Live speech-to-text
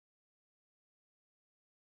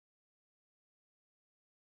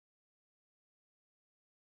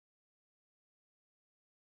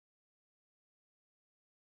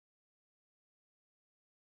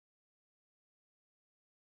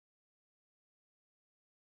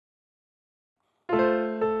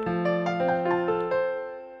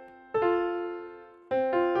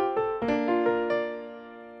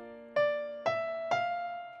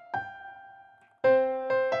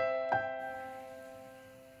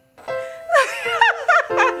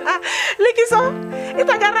Likiso,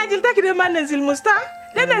 ita garajil taki de man nazil musta.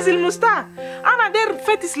 De nazil musta. Ana der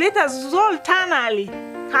fetis leta zol tanali.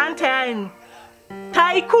 Kante ayin.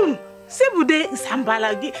 Taikun. Sebu de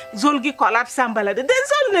Sambala gi zolgi kolap Sambala de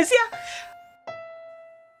zol nesia.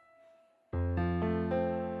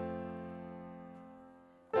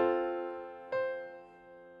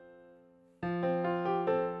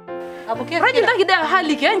 ابو كيف راجل ده كده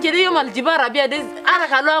حالي كان جدي يوم الجبار ابيع ده انا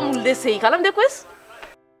كلام ده سي كلام ده كويس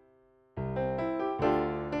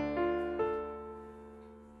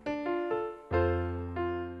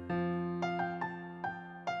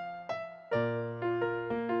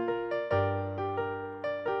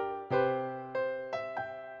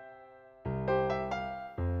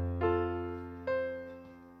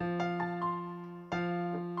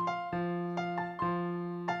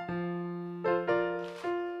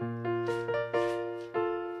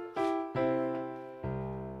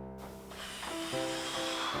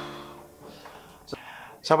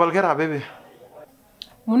صباح الخير حبيبي.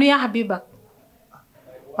 منو يا حبيبك؟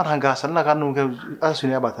 أنا هنقاس أنا كان ممكن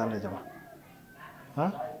أسوني أبغى يا جماعة.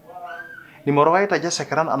 ها؟ نمرة واحد تجا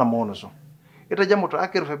سكران أنا مونسو. إذا جا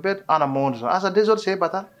متأخر في البيت أنا مونسو. أصلا ديزول سي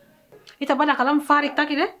بطل. إنت بلا كلام فارغ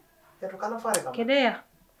كده؟ كلام فارغ. كده يا.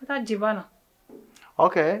 أنت جيبانا.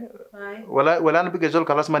 أوكي. ولا أنا بيجي زول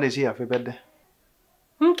خلاص ما نسيها في البيت ده.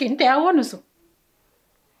 ممكن أنت يا ونسو.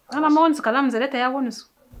 أنا مونس كلام زلت يا ونسو.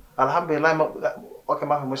 الحمد لله اوكي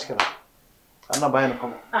ما في مشكله انا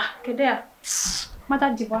باينكم كده ما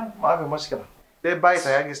تجيبان ما في مشكله ده بايتا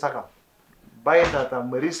يا استاكا بايتا تا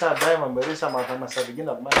مريسا دايما مريسا ما تم سابقين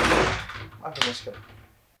ما في مشكله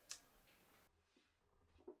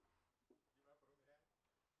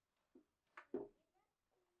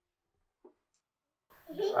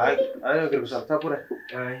ayo karibu sana tapure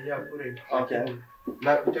ya pure okay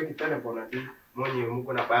na kutoki telephone ati mwenye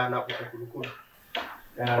muko na bayana kukulukulu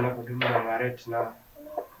na kudumia ngaret na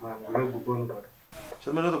mangulo gondo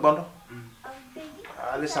sema ndo gondo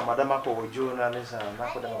alisa madama ko ojo na alisa na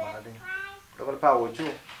ko dama manade dokol pa ojo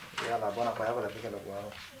ya la bona pa ya ko la pika la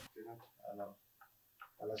kwaro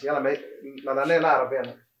ala si ala me na ne la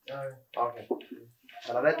arabena okay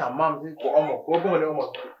ala ne tamam si ko omo ko bo ne omo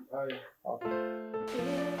okay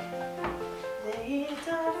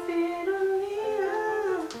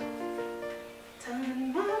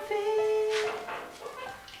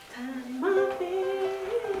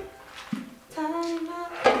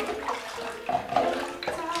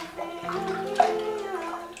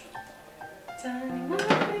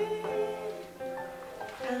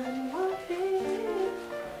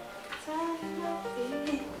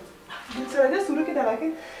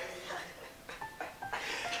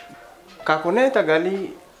kakoneta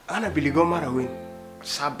gali ana biligo mara wen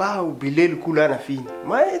sabau bilel kula na fin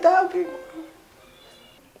ma ita bi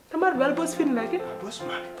Tamar bal boss fin lagi. boss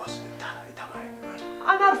ma boss ita ma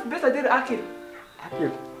Ana arf beta dir akil.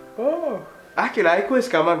 akil oh akil ay كويس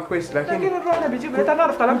كمان كويس لكن الروح انا بيجيب انت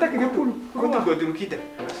نعرف كلامك كده كله كنت قدر كده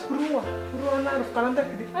روح نعرف كلامك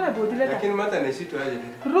كده انا بودي لك لكن متى نسيته هذه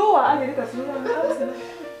روح انا لك اسمع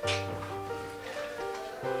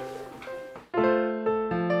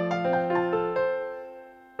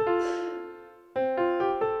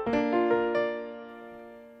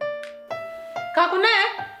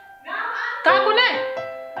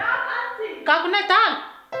كاكوني تعال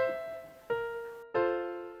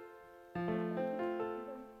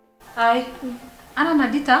هاي أنا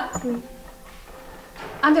ناديتا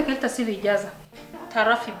عندك أنت سيري إجازة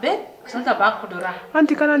ترى في بيت عشان تبغى كدورة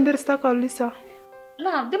انت كان عندك استاكل لسه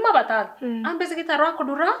لا دي ما بطال أنا بس كده ترى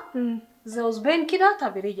كدورة زوز بين كده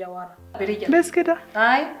تبري جوارا بس كده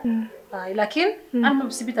هاي لكن أنا ما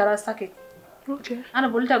بسيبي ترى ساكت اوكي أنا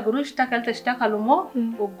بقولت قروش تاكل تشتغل مو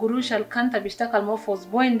وقروش الكنت بيشتغل مو فوز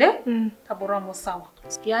بوين ده تبورا مو سوا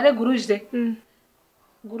يعني قروش ده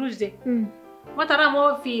قروش ده ما ترى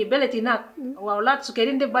مو في بلد هناك واولاد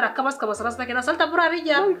سكرين ده برا كبس كبس راسنا كده سالت برا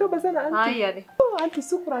رجال كبس انا انت هاي يعني انت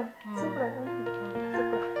شكرا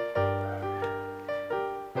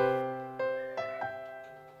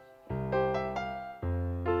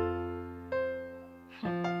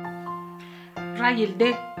راجل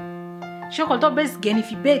ده شغل ده بس جاني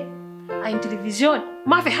في بيت عين تلفزيون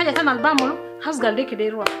ما في حاجه ثانيه اللي بعمله هسقل ده كده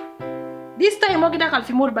يروح دي ستاي ما كده قال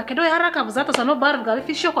في مربع كده يحرك بذاته سنو بعرف قال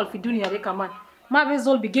في شغل في الدنيا دي كمان ما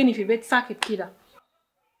بيزول بيجيني في بيت ساكت كده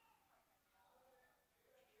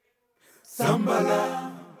Sambala,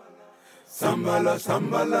 Sambala,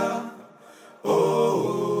 Sambala,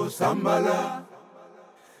 oh Sambala,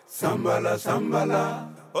 Sambala, Sambala,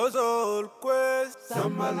 oh Sol Quest,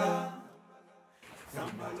 Sambala,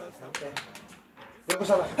 Sambala,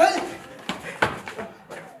 Sambala. Hey!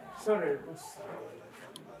 Sorry, boss.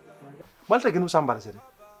 Malta ginu Sambala sih.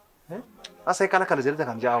 Asa kala kala jadi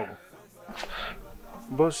kan jauh.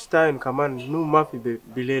 Bos time kaman nu mafi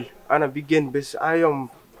bilel. Ana begin bes ayom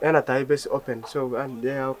ana tai bes open. So and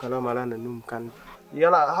they how kala malana num kan.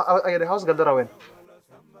 Yala ayah house gal darawen.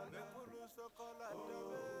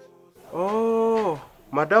 Oh,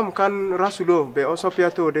 madam kan rasulo be also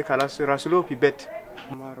piato de kala rasulo pi bet.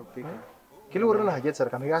 Maro pika. Kilo warna hajat sar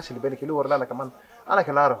kan hasil beli kilo warna kaman ana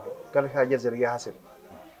kelaro kali hajat sar hasil.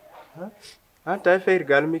 Anta fair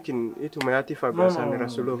gal mikin itu mayati fa basan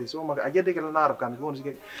rasulo. So ma hajat de kelaro kan gon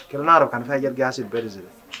sike kelaro kan hajat hasil beri sar.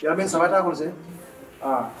 Ya ben sabata kul se.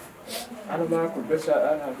 Ana ma ku besa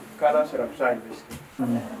ana kala serap sai bes.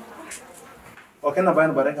 Oke na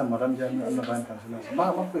bayan bareng kan madam jangan na bayan kan sila.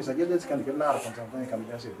 Ma kuis aja dia kan kelaro kan sampai kan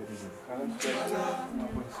hasil beri sar.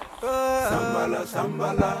 Sambala,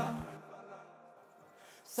 Sambala,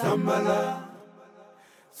 Sambala,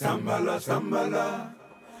 Sambala, Sambala,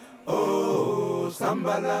 oh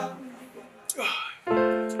Sambala.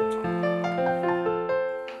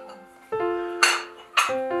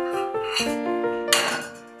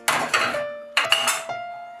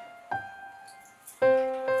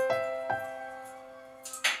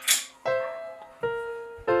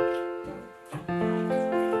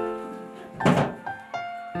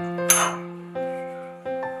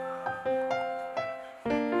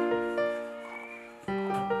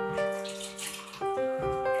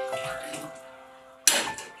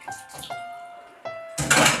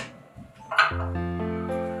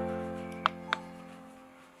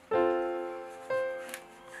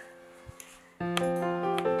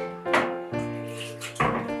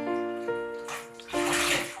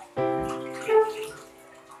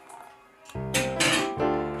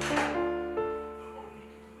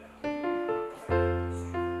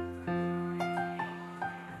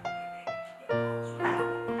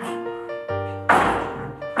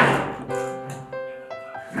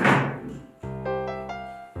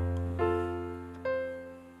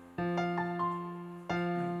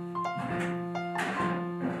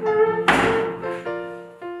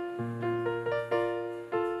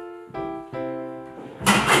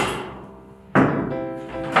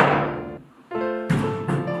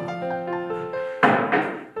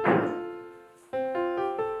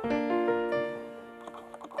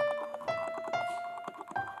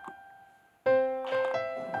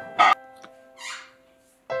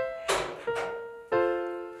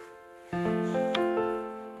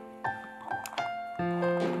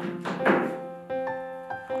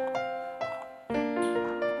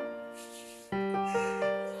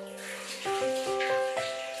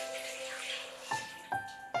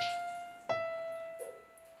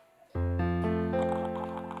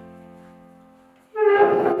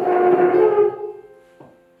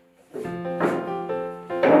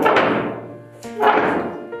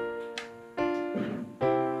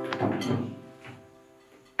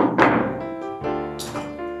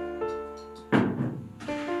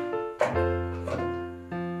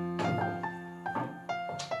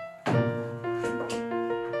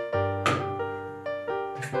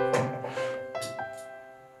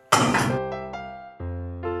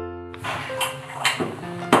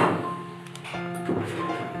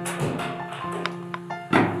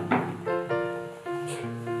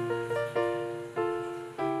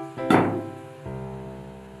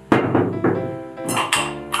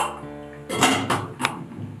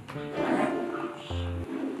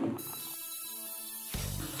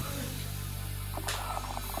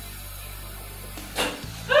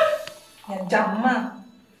 Jamma.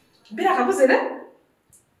 Bila kamu sih deh?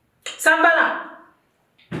 Sambala.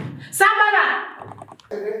 Sambala.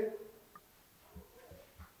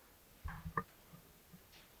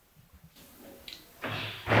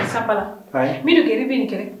 Sambala. Hai. Midu kiri bini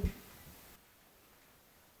kiri.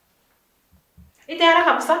 Itu arah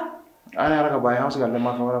kamu sah? Ana arah bayan house gal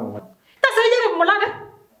ma famara mo. Tak saya jadi mulai deh.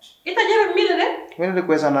 Itu jadi milu deh. Mene de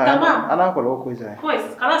kuesa na ana ko lo kuesa.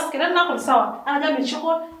 Kois, خلاص كده ناكل سوا. أنا جاي من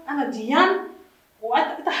شغل، أنا ديان.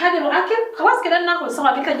 وأنت حاجة الأكل خلاص كده ناكل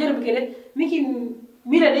سوا. أنت جرب كده. ممكن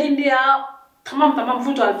ميلا ده إنديا تمام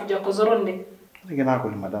فوتو على الفيديو كزرون ده. Lagi na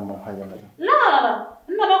ko madam mo haja madam. لا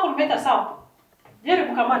أنا باكل بيتا سوا.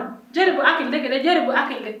 جرب كمان. جرب أكل ده كده. جرب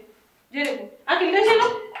أكل ده. جرب أكل ده حلو.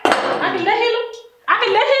 أكل ده حلو. أكل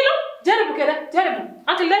ده حلو. جرب كده. جرب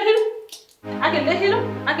أكل ده حلو. أكل ده حلو.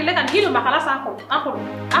 أكل ده كان حلو ما خلاص أكل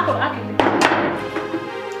أكل ده.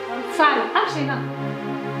 فعل أمشي هنا.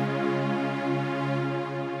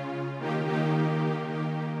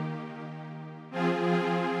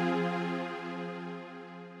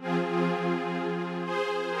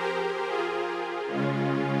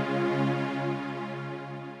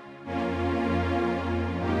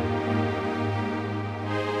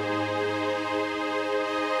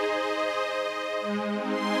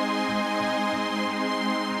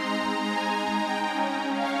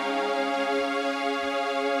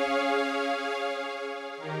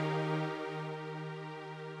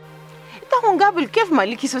 تكون قابل كيف ما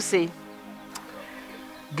ليكيسو سي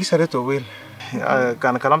قصة طويل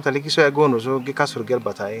كان كلامت ليكيسو يقولوا زو كسر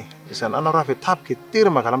قلبه تاعي إنسان أنا راح في تعب كتير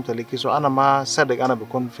ما كلامت ليكيسو أنا ما صدق أنا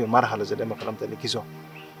بكون في مرحلة زي ما كلامت ليكيسو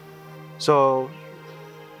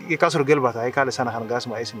كسر قلبه تاعي قال أنا هنقاس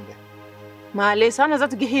ما اسمي ده ما ليس أنا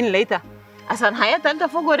ذات جهين ليتا أصلا حياتي أنت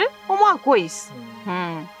فوق ده وما كويس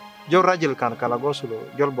جو راجل كان كلا غوسلو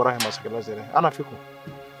جو براهم مسكلا زي أنا فيكم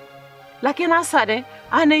لكن أصلا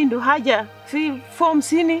أنا عنده حاجة في فوم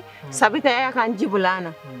سيني سابتها يا كان جيبوا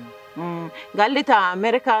لنا قال لي تا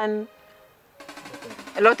أمريكان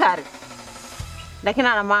لوتاري لكن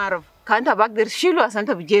أنا ما أعرف كانت بقدر شيلو أصلا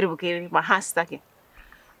أنت بجربه كده ما حاستك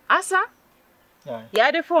أصلا يا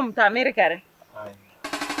ده فوم تا أمريكا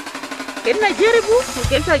كنا جربوا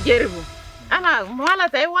وكنت جربوا أنا مالا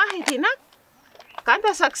تاي واحد هناك كانت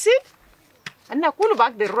سكسيد أنا كله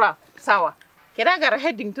بقدر روح سوا كده أقدر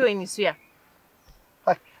هيدينج تو إنيسيا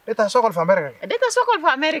ده سوكل في أمريكا ده سوكل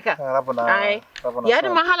في أمريكا ربنا يا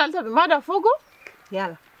ده محل أنت بماذا فوقه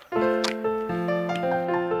يلا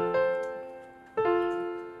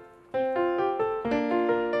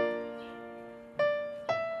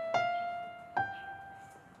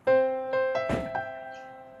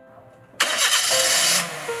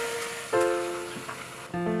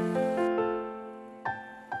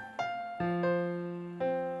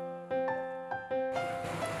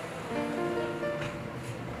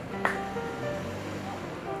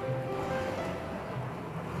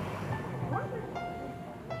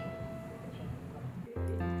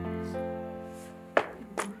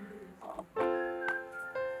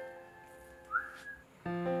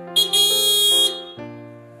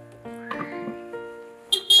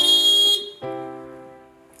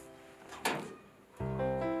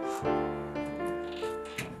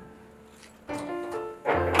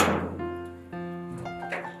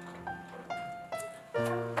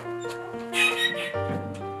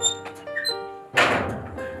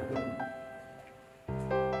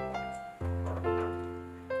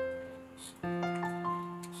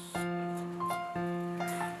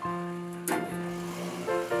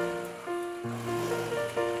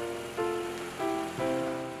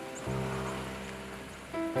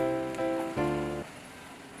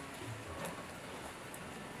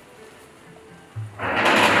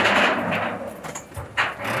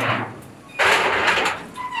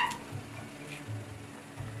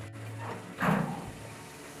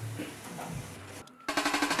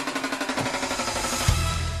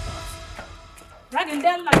راجل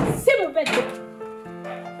ده الله سيبه بدري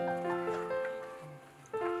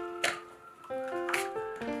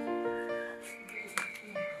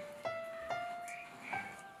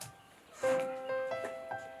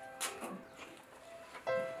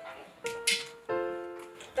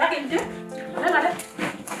راجل ده لا لا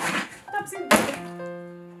طب سيبه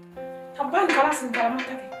طبعا خلاص انت عملت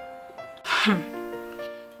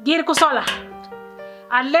جيركو صالح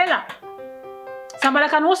الليله Sambala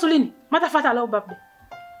kan wosulini mata fata la babde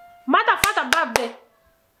mata fata babde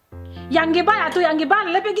yangi ba to yangi ba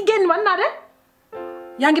lebe gigen manna de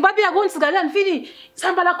yangi ba biya gon sigalan fini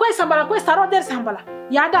Sambala ko saro der Sambala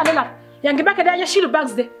ya da lela yangi ba kada ya shilu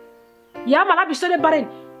bags de ya mala bi sole baren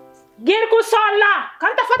gir ku sola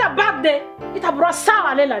kan ta fata babde ita bro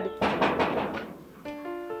sawa lela de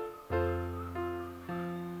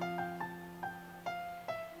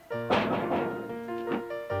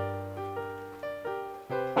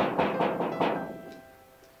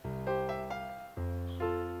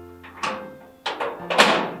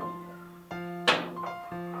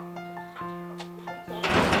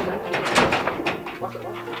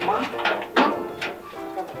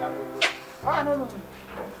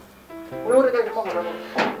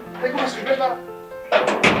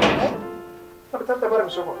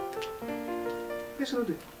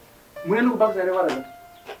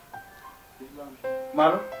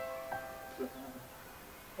Malo?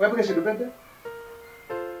 Voy a porque si de repente.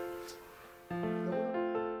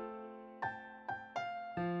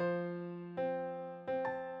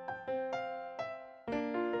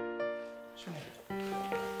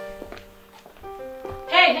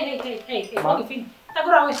 Hey, waqifin.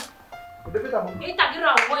 Tagra wes. Tagra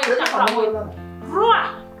wes.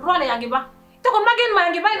 Ruwa le yangi ba. Toko magen ma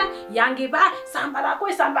yangi ba ina. Yangi ba Sambala ko.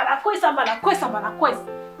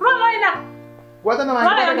 Ruwa lo ina. Wata na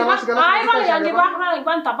yangi ba segala. Ay ba yangi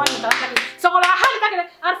ba tabani taraka. Sokola hal takile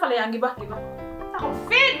arfa le yangi ba. Tako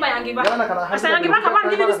feed ma yangi ba. Asa yangi ba kaban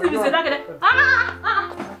dibi takile.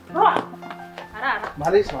 Ruwa.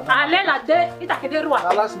 معليش لا ده انت كده روح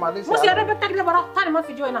خلاص معليش مش يا رب تكده برا ثاني ما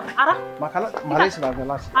في جوينا ارى ما خلاص معليش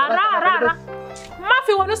خلاص ارى ما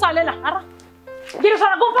في ونص علينا ارى جيرو صار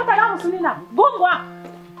قوم فتح لا مسلمين قوم وا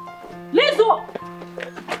Lizo!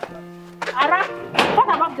 Ara, what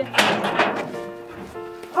about them?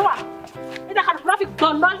 Roa, ita kan traffic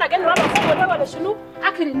dondon ta gen rama ko da wala shunu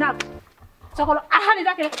akiri nak. Sokolo ahani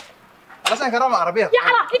da ke. Alasan karama Arabia. Ya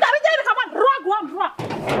ala, ita rija kaman roa guam roa.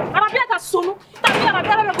 Arabia ta sunu, ta bi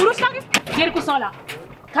Arabia na gurus lagi. Geri ku sola.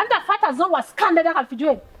 Kanda fata zo was kanda da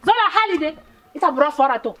kalfijwe. Zola holiday, ita bro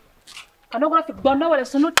forato. Kano graphic dondon wala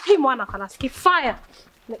shunu team wana khalas kifaya.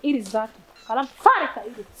 La iris that. Kalam farika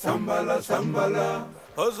iris. Sambala, Sambala.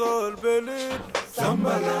 Ozol belit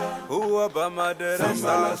Sambala, huwa bamadere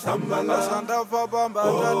Sambala, Sambala, sanda fa bamba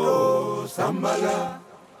tato Sambala,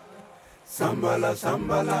 Sambala,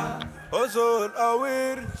 Sambala, Ozol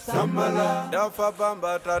awir Sambala, dafa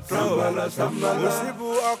bamba tato Sambala, Sambala,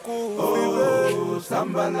 usibu aku bibe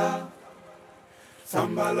Sambala,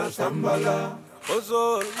 Sambala, Sambala,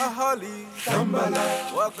 Ozol ahali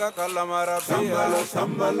Sambala, waka kalamara Sambala,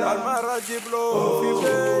 Sambala, almara jiblo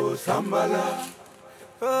bibe Sambala.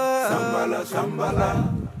 Sambala, Sambala,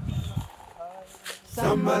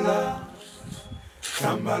 Sambala,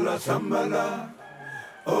 Sambala, Sambala,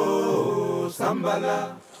 oh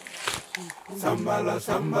Sambala, Sambala,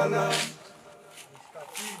 Sambala,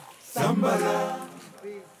 Sambala,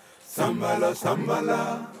 Sambala, Sambala,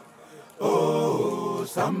 oh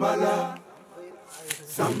Sambala,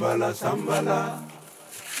 Sambala, Sambala,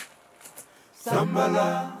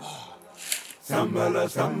 Sambala, Sambala,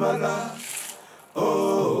 Sambala.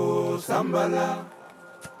 Oh, Sambala,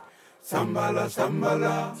 Sambala,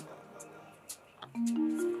 Sambala.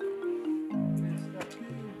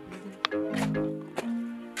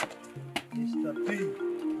 Mr. P.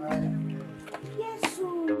 Yes,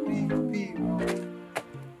 P.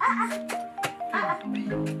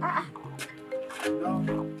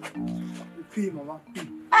 P, Mama. P.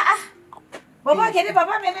 Baba, get it,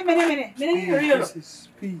 Baba, mene. This is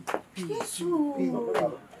P. Yes,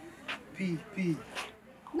 P.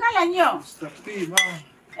 Ngala nyo. Mr. P, Mama.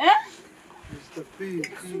 Mr. P.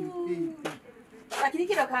 Lakini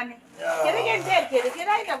kilo kani.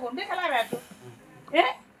 Kira ita bombe kala rato.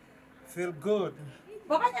 Feel good.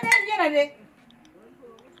 Baba kana njena de.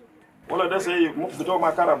 Wala da sai mu fito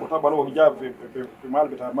ma kara bota balo hijab fi mal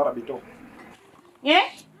bita mara bito.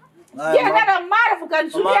 Kira kana mara fukan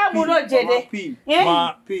suya muno jede.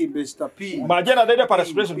 Ma P, Mr. P. ma jena dede para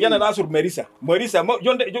expression jena da sur Merisa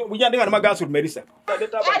jonde jande kan maga sur Merisa. Ade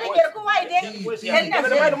ker ko waide. Jena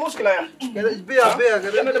da mai muskila ya.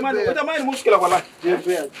 Jena da mai muskila wala.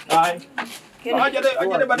 Ai.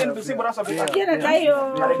 Ajade baden bisi burasa bita. Kira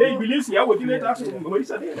tayo. Dai bilisi ya wodi leta sur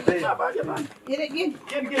Merisa de. Na ba ya ba. Kira gin.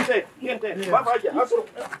 Gente. Ba ba ya asur.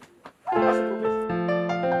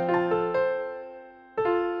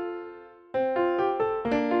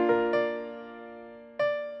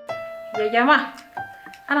 Ya jamaa,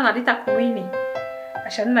 ana nadita kuwini.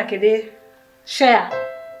 Ashanina kede share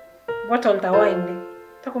bottle ta wine.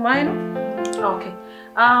 Takumaino? Okay.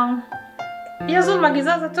 Yazul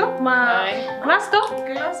magizaza tu ma glass to?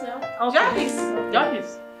 Glass ya. Okay.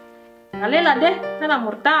 Jahis. Alela de tena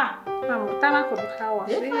murta. Na murta na kuduhawa.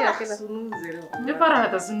 Iya kila. Ndio para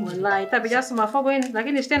hata sunu. Wallahi itabidi suma fogo ini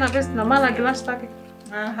lakini tena best na mala glass take.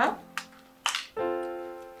 Aha.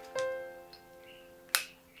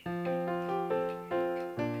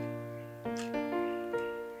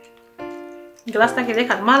 Glass take de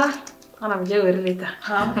kan mala. Ana mjeo relita.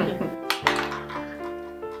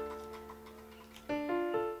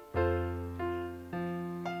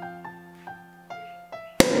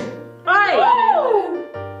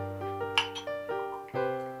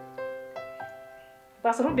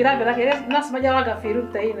 Pasru bira kira nas majawa ga firu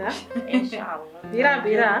taina. Insyaallah.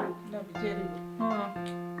 Bira.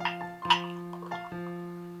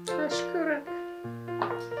 Ashkurak.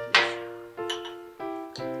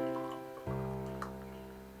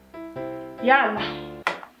 Yalla.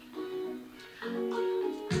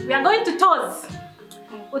 We are going to toes.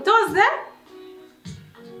 Toes there?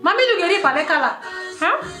 Mami lugeri pale kala.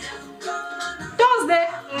 Huh? Toes there?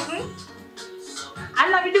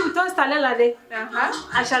 Allah video toes talela de.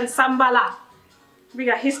 Ashan Sambala.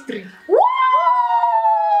 Bigger history. Woo!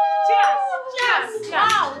 Cheers.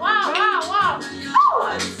 Wow.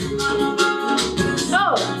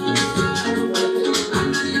 So.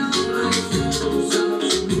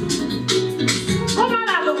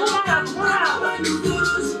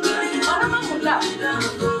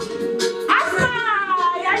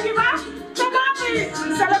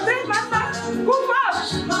 Celebrate, mama. Move up.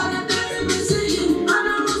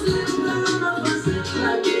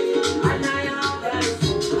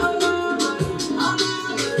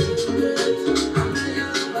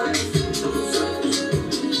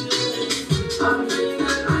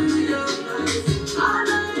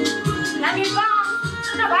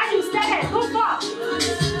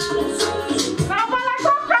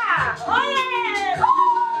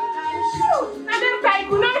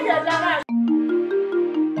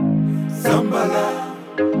 Sambala,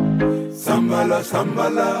 Sambala,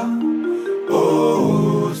 Sambala,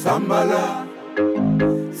 oh Sambala,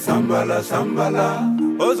 Sambala, Sambala,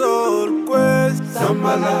 Ozol Quest,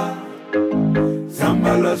 Sambala,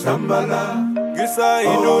 Sambala, Sambala, Gisa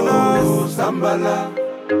Idunas, Sambala,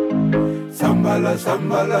 Sambala,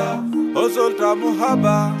 Sambala, Ozol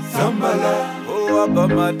Tamuhaba, Sambala, oh Abba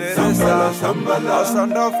Maderesa, Sambala, Sambala,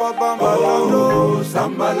 Asanda Fabamba, oh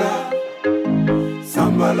Sambala,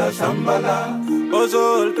 Sambala, Sambala,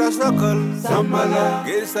 Ozol Tasakal, Sambala,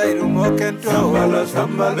 Gisa Idumokento, Sambala,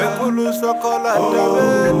 Sambala, Bekulu Sokola,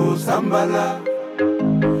 oh Sambala,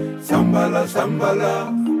 Sambala, Sambala,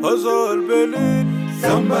 Ozol Belin,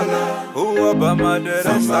 Sambala, oh Abba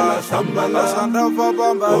Maderesa, Sambala, Sambala, Asanda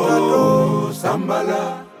Fabamba, oh Sambala,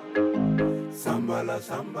 Sambala,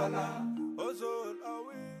 Sambala, Ozol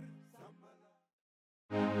Awir, Sambala.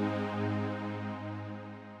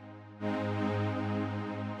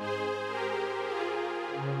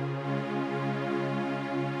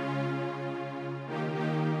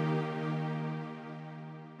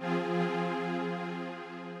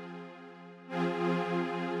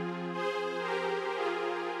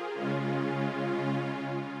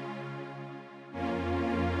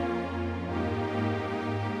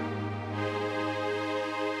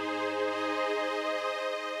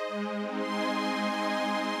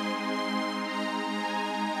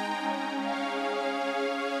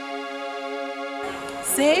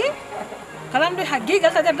 سي كلام ده حقيقة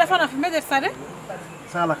تقدر دفعنا في المدرسة ده؟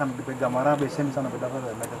 سالة كان بالجمارة بيسمي سنة بدفع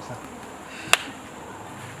المدرسة.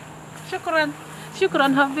 شكرا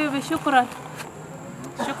شكرا حبيبي شكرا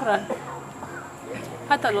شكرا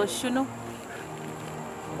حتى لو شنو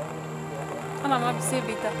أنا ما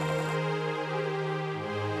بسيبك.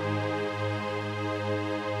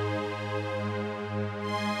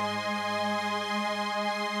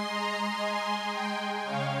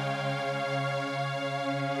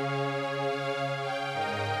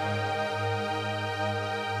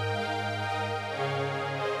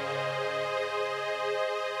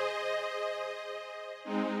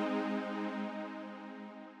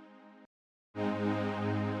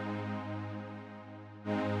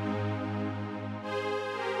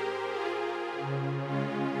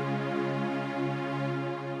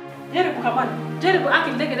 جربوا كمان جربوا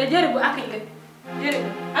أكل ده كده جربوا أكل ده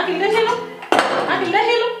جربوا أكل ده حلو أكل ده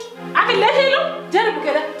حلو أكل ده حلو جربوا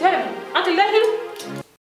كده جربوا أكل ده حلو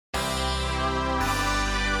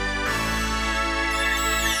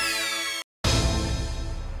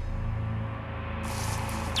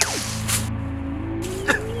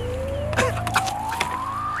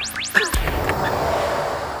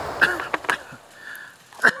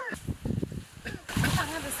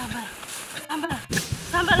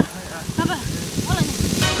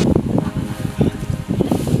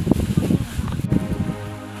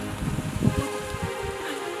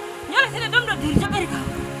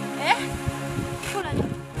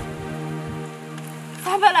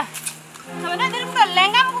Sambala, sebenarnya dari muda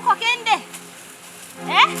lengkap aku kok kende,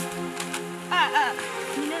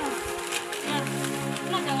 ini ya,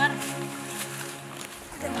 lo dengar.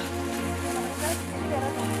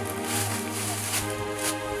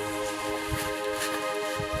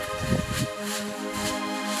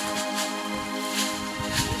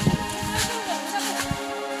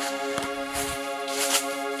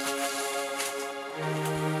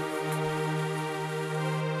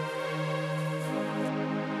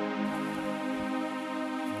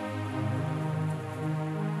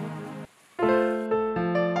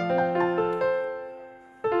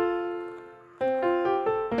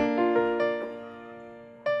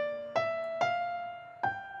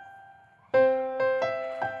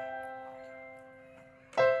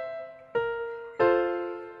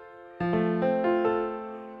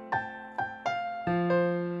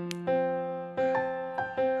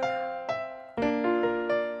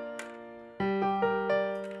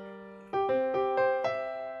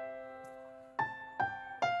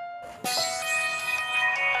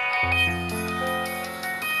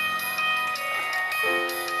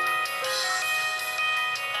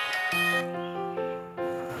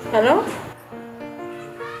 Hello?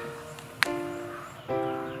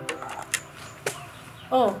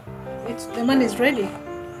 Oh, the man is ready.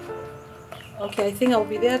 Okay, I think I'll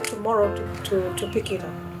be there tomorrow to pick it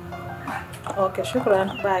up. Okay,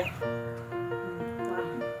 shukran. Bye.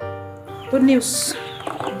 Good news.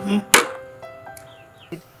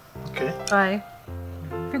 Okay. Bye.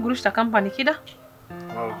 في قروش تا company كده.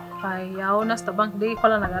 Wow. Bye. يا ناس تا بنك دي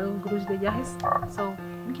كلنا قال القروش دي جاهز. So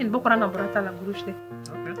يمكن بكره انا برات على القروش دي.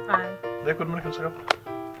 Okay. Bye. ده يكون منك السقف.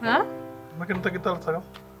 ها؟ ممكن انت قلت السقف.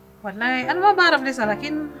 والله انا ما بعرف لسه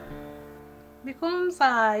لكن بيكون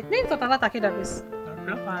ساعة 2 أو 3 كده بس.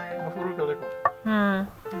 مفروض عليكم.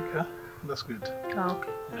 Okay, that's good. Okay.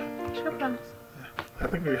 شكرا. I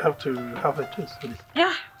think we have to have a juice.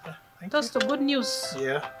 Yeah. That's the good news.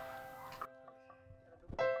 Yeah.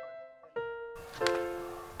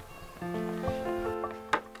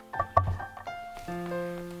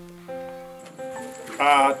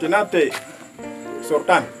 Tenate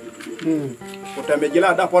Sultan.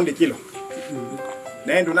 Utamejila da pondi kilo.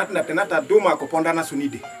 Nendo natina tenata duma ko ponda na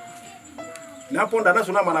sunide. Na ponda na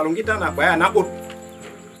suna manalungita na baya na ot.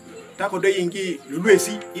 Tako de yingi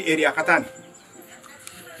luluesi I area katani.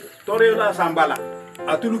 Tore la Sambala.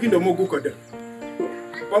 Atuluki ndo mogu kodo.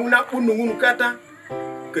 Pamuna unungunu kata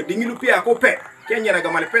ke dingilu pia ko pe. Kenya na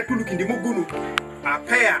gamale pe tuluki ndi mugunu.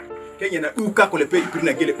 Apea Kenya na uka ko le pe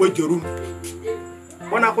ipirina gele ojorum.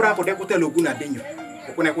 Bona kura ko de ko telo guna denyo.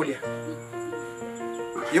 Ko ne ko dia.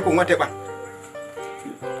 Yeko ngote ba.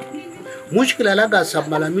 Mushkila laga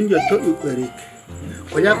Sambala minjo to uperik.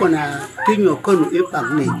 Konya kona tinyo konu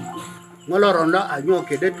ipagni. Ngolorondo anyo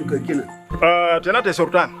kede tukekina. Tenate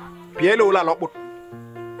Sultan. Piele ula lobut.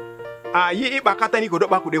 Yi ibakata ni godo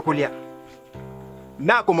ba ku de kolia.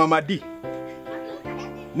 Na ko mamadi.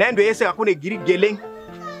 Nendo yese akune giri geleng.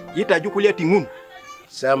 Yita jukulia tingun.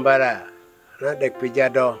 Sambala na dek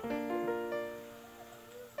pijado.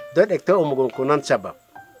 Do dek to umugun kunan sabab.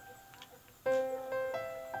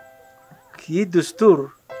 Ki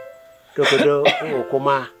dustur to kodo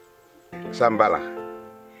okuma Sambala.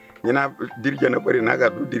 Nyina dirje na bari naga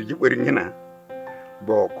du dirji bari ngina.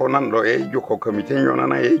 Bo konan do eju ko komite nyona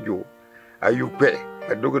na eju ayupe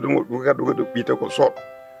duga bita ko sot.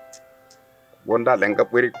 Wonda lenga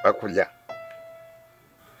bari bakulya.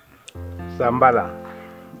 Sambala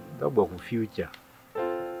dobo ku future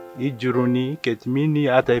ijuruni ketmini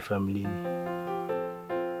ata family ni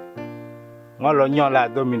ngolo nyola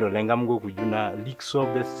domino lenga mgo kujuna Likiso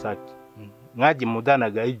besaki ngaji mudana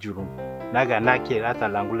ga ijuru naga nake ata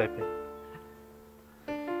langulepe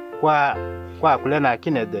kwa kulena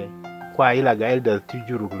kinede kwa ila ga elder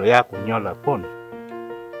tijuru lo yako nyola pon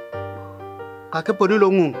Kake poni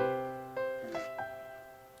lo ngung.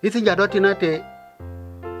 Iti jado tinate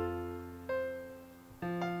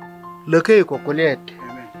leke ko kolet.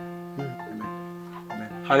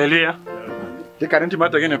 Hallelujah. Tikarinti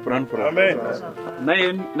mata gene pran. Amen.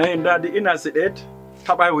 Nayin dadi ina sidet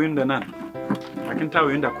tabai winda nan. Akinta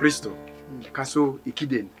winda Kristo. Kaso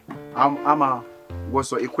ikiden. Ama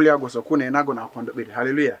goso ikulia goso kune nago na kondo bedi.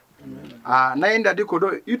 Hallelujah. Nayin dadi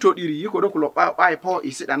kodo ito diri yikodo kulo ai po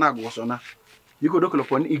isida nago goso na. Yikodo kulo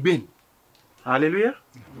pon igben. Hallelujah.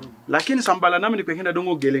 Lakini Sambala namini kwekenda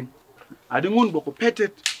dongo geleng. Adingun boko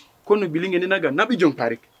petet kono bilinge ni naga nabi jong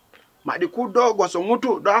parik. Ma di ku do goso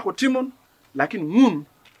ngutu do ako timon lakini mun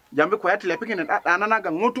jambe ko yati lepeke ne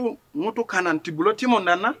naga ngutu kanan tibulo timon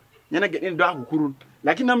dana nyana gedin do ako kurun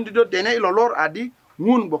lakini nam di do dene ilo lor adi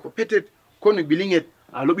mun boko petet kono bilinge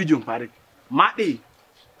alobi jong parik. Ma di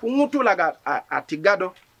ku ngutu laga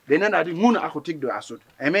atigado dene na adi mun ako tigdo asut.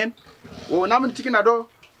 Amen. O namin tikina do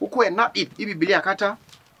ukwe na it ibi bilia kata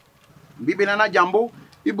Biblia na jambo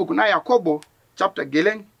ibuku na Yakobo chapter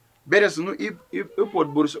geleng beres nu ipod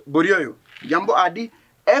borioyo jambo adi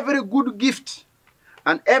every good gift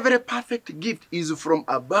and every perfect gift is from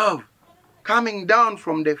above coming down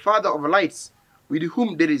from the Father of lights with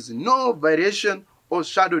whom there is no variation or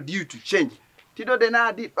shadow due to change. Tido dena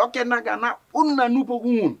adi okay naga na unna nupo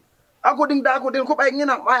ngun according da according ko bay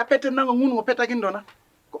ngina wa pete nanga ngun ngo peta gindona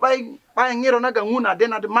ko bay ngiro naga ngun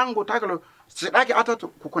adena de mango takalo sedaki atato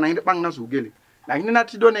kukona inde bang na sugele lakini na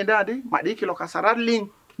tido ne dadi madi kilo kasararling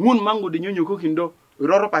ngun mango de nyonyo ko kindo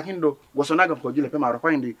roro pakindo gosonaga ko jile pe maro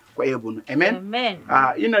pandi ko ebunu. Amen. Amen.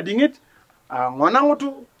 Ina dingit ngona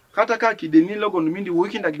ngutu kata ka kideni logo numindi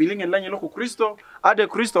weekend bilinge lanye loko Kristo ade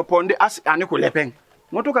Kristo ponde as ani ko lepeng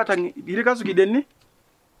ngoto kata dirika su kideni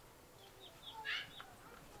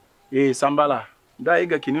Sambala da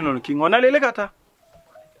iga kinino kingona lele kata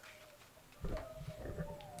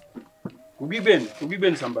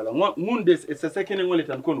kubiben Sambala ngunde sese kene ngole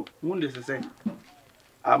tan kono ngunde sese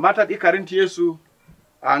mata di karinti Yesu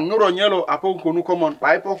ngoro nyelo apo konu common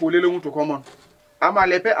pa ipo ko lele ngutu common ama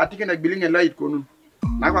lepe atike na bilinge light konu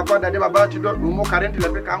na kwa de baba ti do mo karinti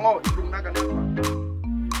lepe kango dum naga na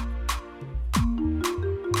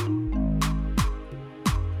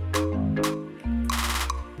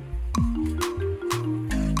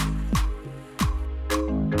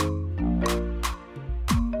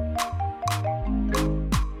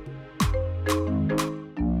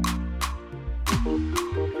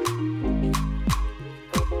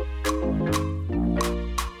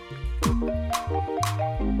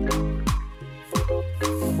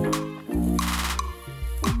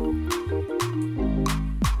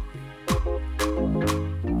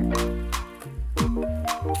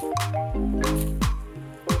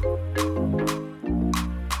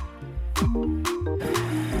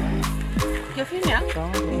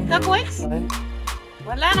كويس؟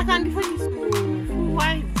 والله انا كان بفكر في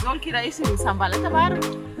واحد زول كده اسمه سامبالا انت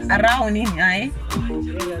بعرف؟ الراونين اي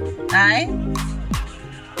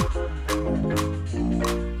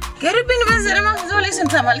قريب مني بس ما زول اسمه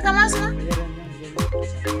سامبالا انت ما اسمه؟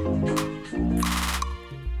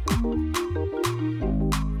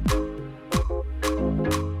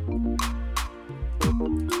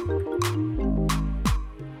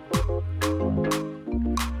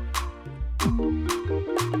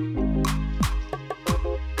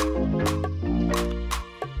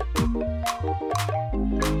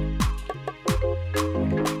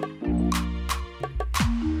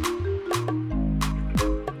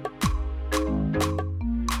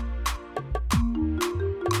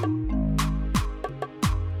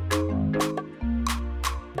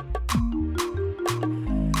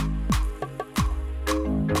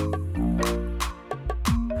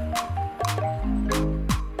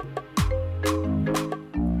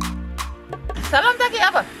 سلامتك يا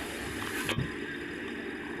أبا.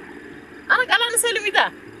 أنا كلام سلمي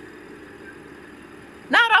ده.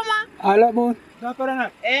 نارما. Ala bon. Na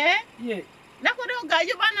parana. Ye. Nakodo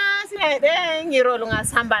gajo bana sina de ngiro lunga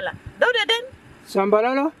Sambala. Dawde den.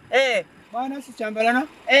 Sambala lo? Bana si Sambala na?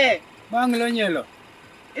 Banglo nyelo.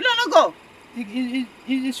 Ilo logo.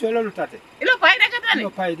 I swelo lutate. Ilo paide katani. Ilo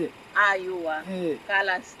paide. Ayuwa.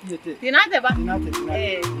 Kalas. Tinate ba? Tinate.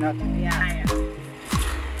 Ya.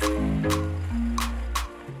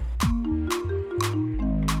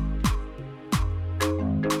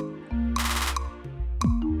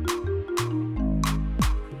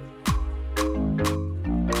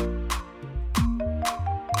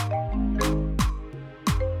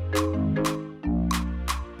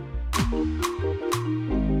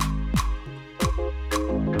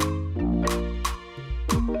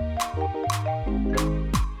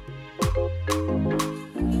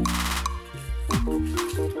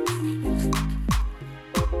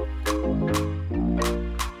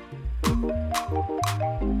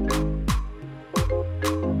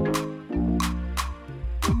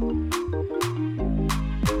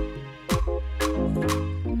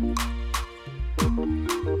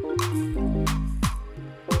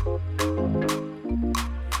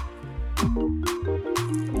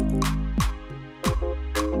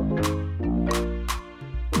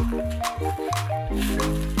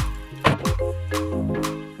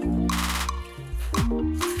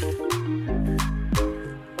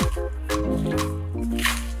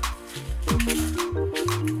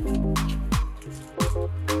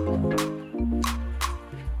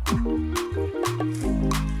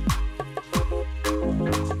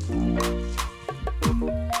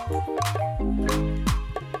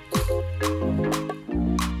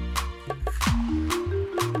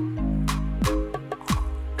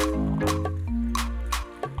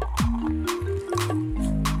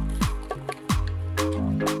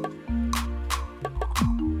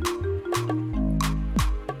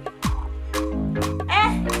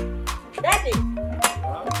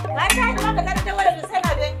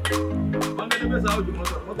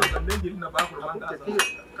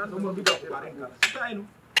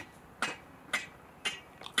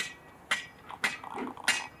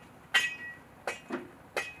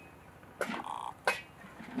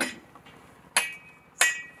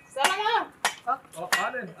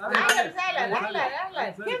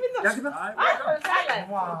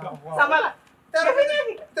 Sambala.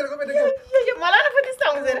 Malah na fati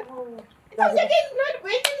stang zere. Ita jadi not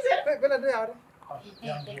waiting zere. Bela de yare.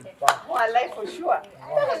 Wallahi for sure.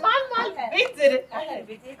 Mal wait zere.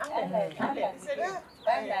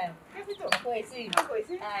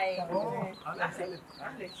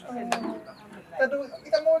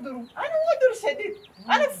 Kita mau dulu. Ana mau dulu sedit.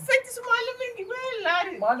 Ana fati semua min gibel.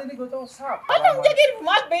 Malah ni goto sap. Ana jadi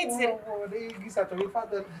mal wait zere. Di gisa to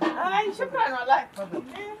fadal. Ay, shukran wallahi.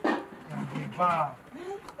 Va.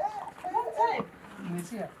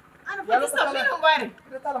 أنا بدي أستقبلهم باري.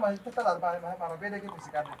 تطلع ما بيدك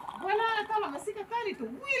تسكت. ولا طلع مسكة ثاني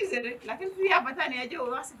طويل زي لكن في أبا ثاني أجي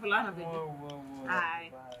واسف ولا أنا بدي.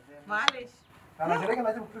 هاي. معلش. أنا جريك أنا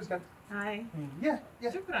أجيب فلوس كان. هاي. يا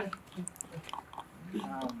شكرا.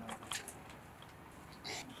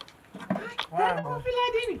 واو. في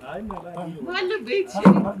الهاديني. ما له بيت شيء.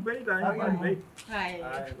 بيت هاي. هاي.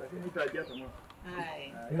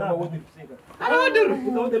 هاي. أنا ودي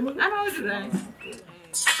أنا ودر.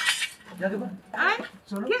 هاي.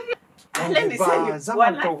 كيف؟ أهلا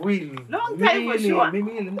زمن طويل. لونج تايم وشو؟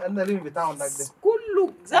 مين أنا لين بتاعون ده.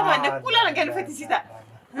 كله زمن ده كله أنا قاعد فتي سيدا.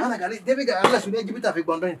 أنا قال ده بيجي الله سنية جبتها في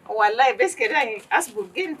بندرين. والله بس كده أصبر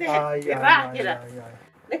جنت راح كده.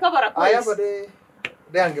 ده كبر كويس. أيوة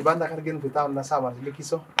ده yang gibanda kan gen kita na sama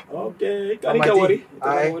Likiso. Okay, kan ika wari.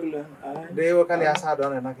 Ai. Dewa kan ya sa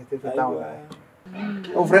don na kete tawo.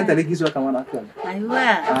 O friend Likiso kama na kan. Aywa.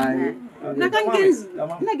 Ai.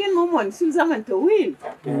 نجن مامان شو زمن طويل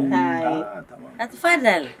هاي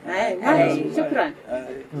اتفضل هاي شكرا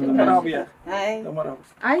شكرا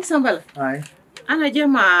هاي سامبلا هاي انا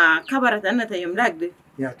جمع كبرت انا يوم داك دي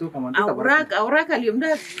يا تو كمان اوراق اليوم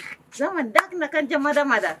داك زمن داكنا كان جمع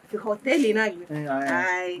مدى في هوتيل هناك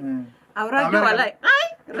هاي اوراق والله هاي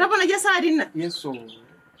ربنا جا ساعدنا يسو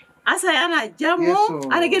اسا انا جمو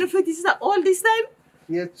انا جن فتي all this time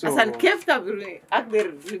يسو أصلاً كيف تبرني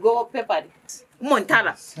أقدر لقوا بيبر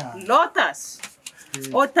مونتالا لوتاس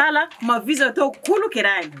أو تالا ما فيزا تو كله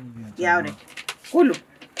كراين ياوني كله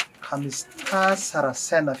 15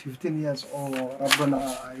 سنة 15 years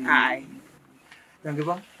ربنا هاي يعني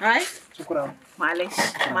بقى هاي شكرا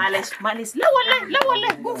معلش لا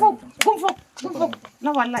والله قوم فوق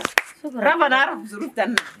لا والله ربنا عارف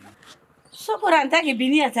ظروفنا شكرا تاكي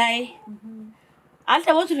بنية تاي أنت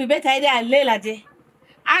وصل في بيت هاي الليلة دي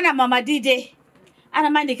أنا ماما دي أنا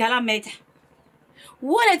ما عندي كلام ميتا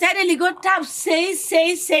ولا تاني اللي قلت تاب سي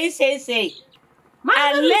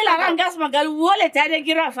الليلة أنا قاسمة قال ولا تاني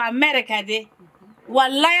جرا في أمريكا دي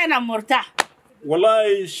والله أنا مرتاح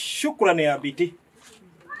والله شكرا يا بيتي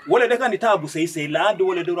ولا ده كان تابو سي لا دو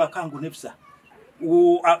ولا دورا كانغو نفسه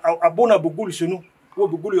وأبونا بقول شنو هو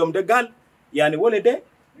بقول يوم ده قال يعني ولا ده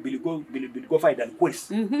بيلقوا فايدة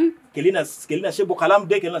الكويس كلنا سيبو كلام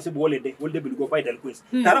ده كلنا سيبو ولده بيلقوا فايدة الكويس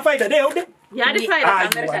ترى فايدة ده وده يعني فايدة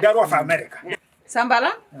في أمريكا ده في أمريكا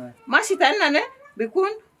سامبالا ماشي تاننا بيكون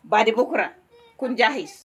بعد بكرة كن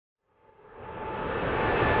جاهز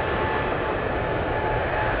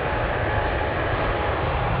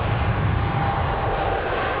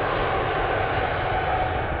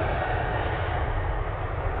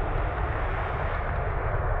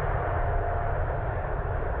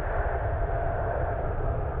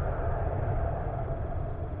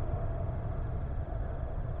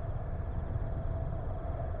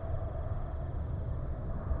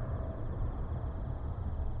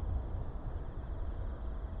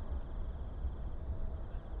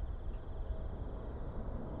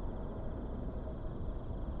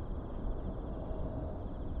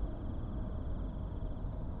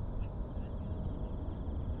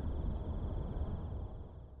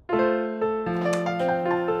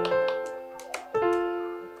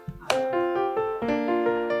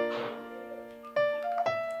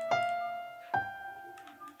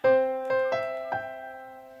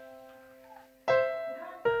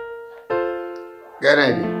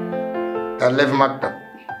Garedi, talef maktab.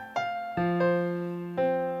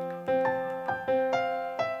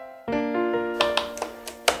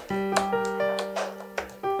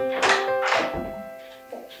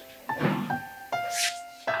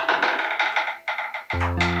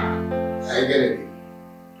 Hai Garedi.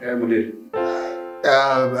 Ya mudir.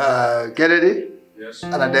 Garedi. Yes.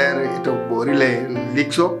 Ana der itu borile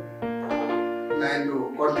Likiso. Na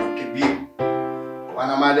itu kontrak kebir.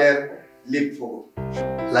 Wana mader lip fogo.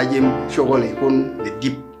 Lajim shogol ikon le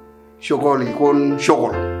dip. Shogol ikon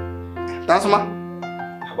shogol. Tasma?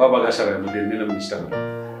 Baba gasara mudir nina minister.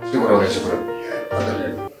 Syukur.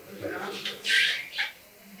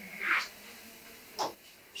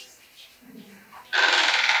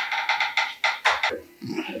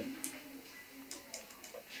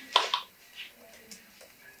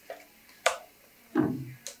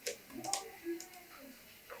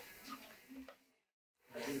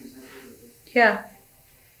 Yeah.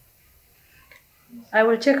 I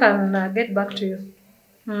will check and get back to you.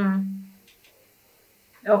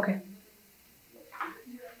 Okay.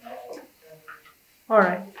 All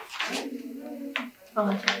right.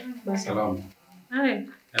 Bye. Salam. Hi.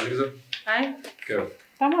 Likiso. Hi. كيف؟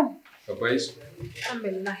 تمام. كويس؟ الحمد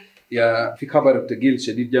لله. يا في خبر تقيل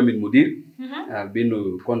شديد جاء من المدير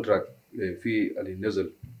بانه كونتراكت في اللي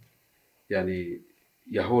نزل يعني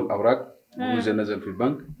يا هو الاوراق نزل في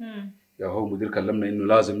البنك يا هو مدير كلمنا انه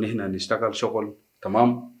لازم نحن نشتغل شغل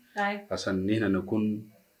تمام عشان نحن نكون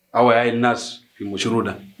اوعي الناس في المشروع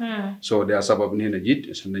ده سو ده سبب نحن جيت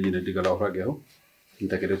عشان نجي نديك الاوراق يا هو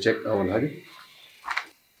انت كده تشيك اول حاجه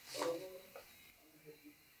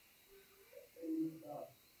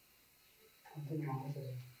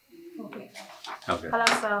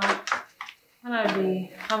خلاص انا بدي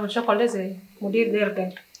اعمل شغل زي مدير دير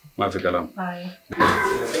ده ما في كلام باي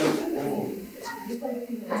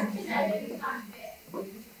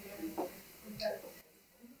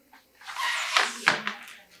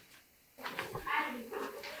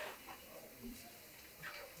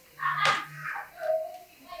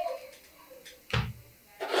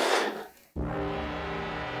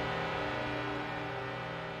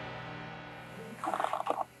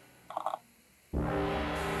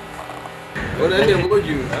We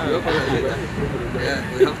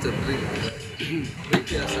have to drink.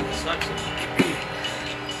 Drink your satisfaction.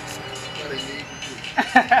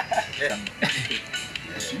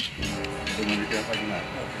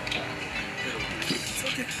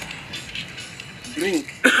 Drink.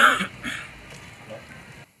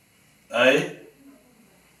 Ay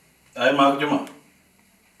Mark Juma.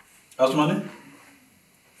 Asmane?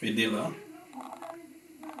 Fidel, huh?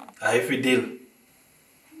 Ay Fidel.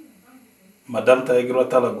 Madame Taigro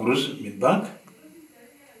Tala Gurus mit bank.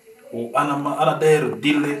 O ana der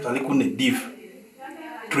dille talikune div.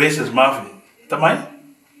 Traces mafi. Tamai?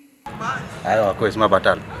 Ayo aku isma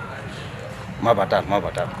batal. Ma batal.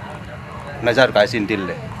 Najar kaisin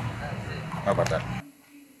dille. Ma batal.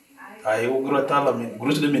 Ay o gro tala min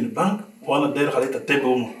gurus de min bank. Wana der khalita tebe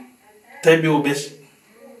o bes.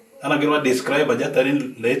 Ana gro describe aja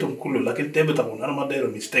tarin leitum kullu lakin tebe tabun ana ma der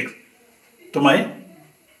mistake. Tamai?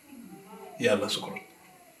 Yalla syukur.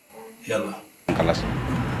 Yalla. Kalas.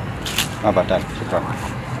 Ma batal. Syukran.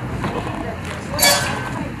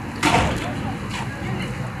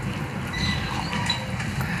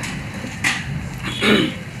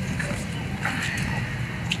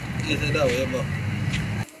 Kita dah ya, Bang.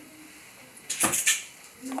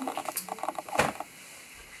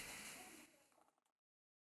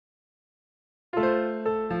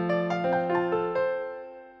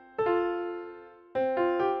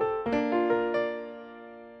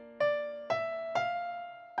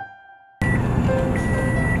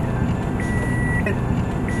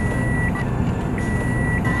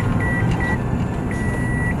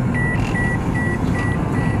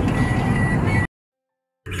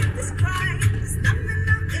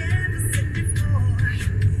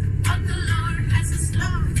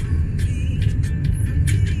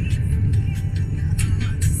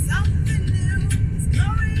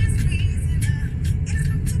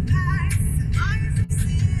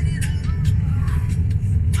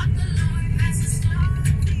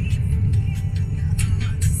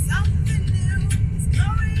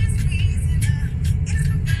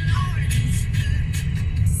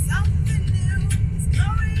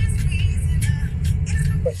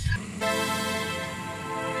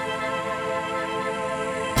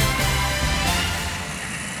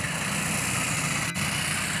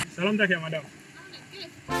 Salam tak ya madam.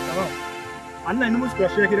 Salam. Anna ini mus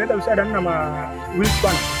kelas kira kita bisa ada nama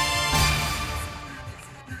Wilson.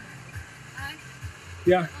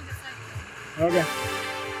 Ya. Oke.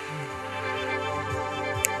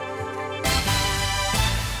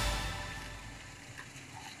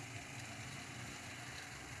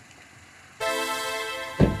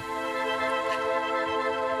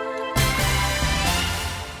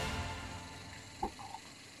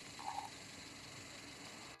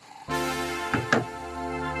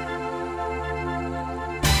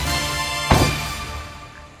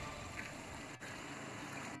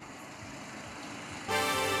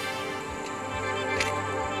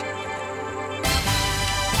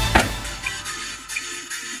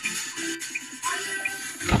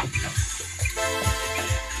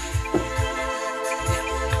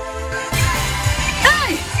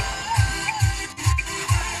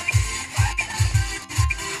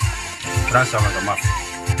 Berança sama kamar.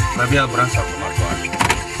 Rabia berança kamar tuan.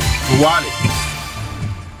 Wale.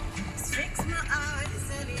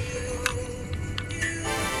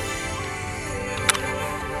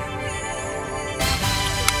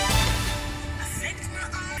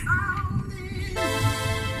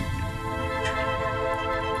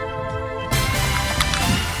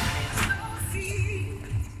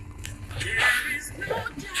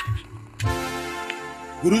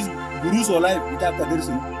 Gurus olay kita kadir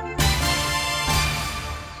sini.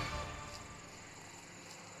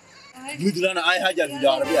 Midlan ay hajar fi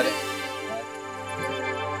Arabi ale.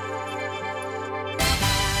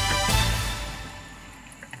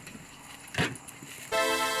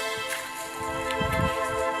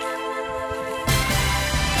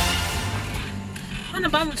 Ana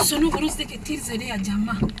بعمل شنو قروس دي كتير زي دي يا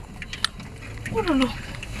جماعة. قولوا له.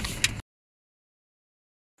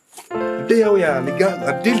 Dia ya liga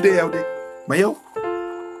adil dia de. Mayo.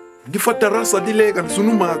 Di fatta rasa di lega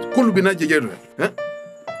sunu ma kul bina jejeru.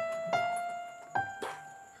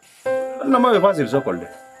 Ana ma fácil sokol de.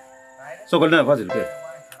 Sokol na fácil ke.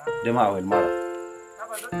 Dema awel mara.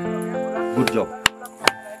 Good job.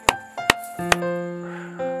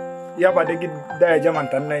 Ya ba de gid da jaman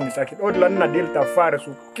tan na ni sakit. Od lan na delta fare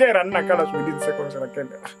su kera na kala su dit second sala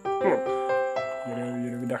kende.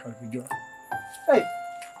 Yere dakhal fi jo. Hey.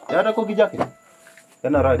 Ya ada kok gijak ya?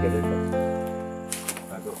 Kena raga deh.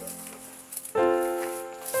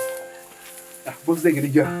 Bos deh gini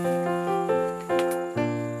jah.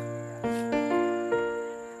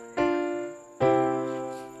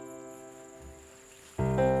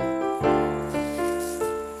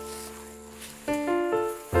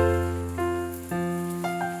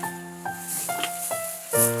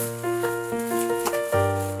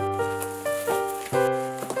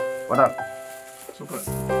 Wadah. Syukran.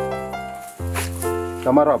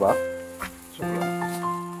 Kamar apa? Syukran.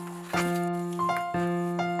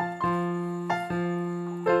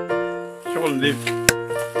 شغل نظيف.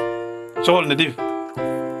 شغل نظيف.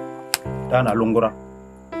 Tanah Lunggura.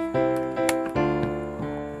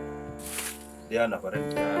 Dia anak parent,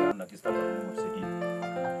 dia anak kita baru sedih.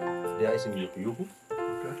 Dia isim yuku.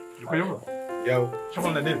 يوكو. Yau.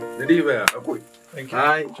 شغل نظيف. Jadi ya, aku. Thank you.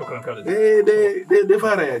 Hai. شكرا كالد. De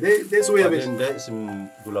fara ya, de soya bes. Dia isim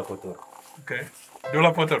Dula Kotor. اوكي. دولا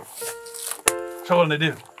بوتر. شغل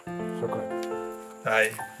نظيف. شكرا.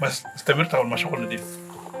 هاي بس استمر تعال مع شغل نظيف.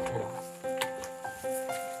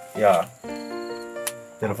 Ya.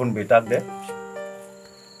 Telepon betak deh.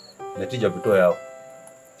 Natija betul ya.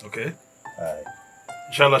 اوكي. Hai.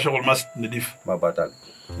 ان شاء الله شغل ماس نظيف. Ma batal.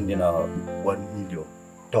 Indina $1 million.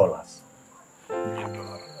 $1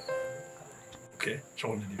 مليون. اوكي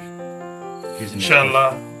شغل نظيف. ان ان شاء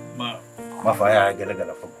الله ما فايا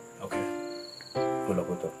gala fam. اوكي. Dula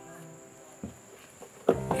Kotor.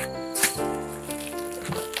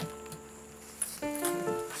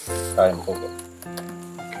 Hai mkoko.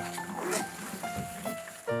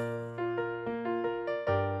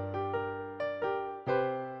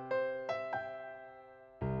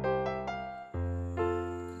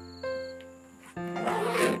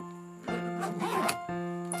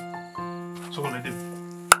 شغل نظيف.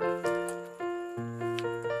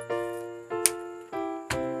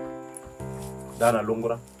 Dana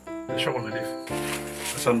Lunggura. شغل نظيف.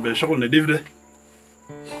 عشان بشغل نظيف ده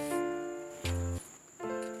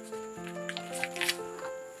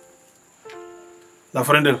لا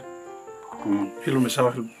فرندل في له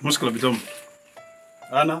مشاكل مشكلة بدون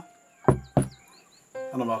أنا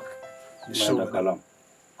معك ما عندك كلام.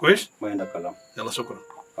 كويس؟ ما عندك كلام. يلا شكرا.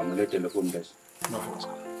 عملت تليفون بس. ما في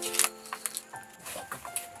مشكلة.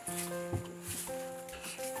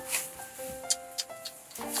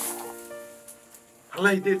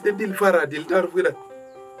 Allah dil fara dil taruf kida.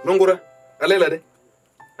 Nongura, alela de.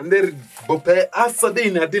 Ander bopay asa de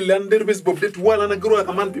ina dil ander bes bob det wala na gro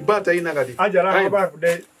kaman bi bata ina gadi. Ajara ma bar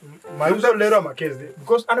de ma yuso lero ma case de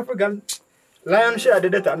because ana fugal lion share de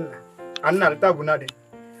data anna ta gunade.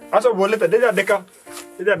 Aso boleta de dekam.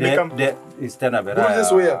 De istana bera. Bruce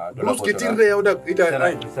soya. Bruce kitir de yauda ita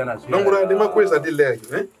ai. Nongura de ma kwesa dil le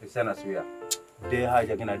eh. Istana soya. De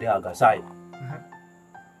haja kina de aga sai.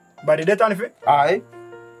 Bari data ni fe?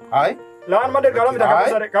 Ai. Lawan ma de kalam bita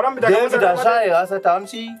kapasare. Kalam bita kapasare. Kita sai asa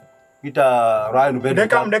tamsi kita rayu bed.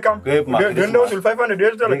 Dekam. Dendo sul 500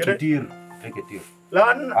 digital kede. Ketir.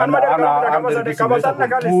 Lawan an ma de kalam bita kapasare. Kapasan na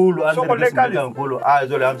kali. So ko lekali. Pulu ah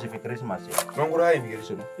zole amsi fi Christmas. Nongura ai migiri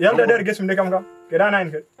sunu. Yalda der gesum dekam ka. Keda na in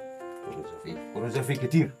ke. Kuruza fi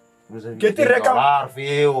ketir. Ketir rekam. Dolar fi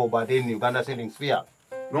o baden Uganda selling sphere.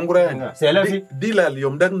 Nongura ai. Selefi. Dilal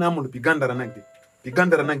yom dag namul pigandara nagde.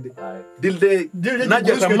 Pigandara nagde. Dilde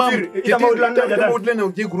naja tamam. Ita maudlene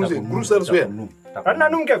uji gruze alswe. Anna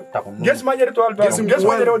numke. Ges ma jere to alto. Ges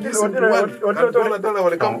ma jere odilo dala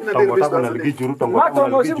wala kam na der besta. Ma to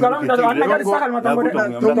no sim galam da anna gari sakal ma tambo de.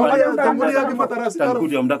 Tambo ya ki fatara sita. Tanku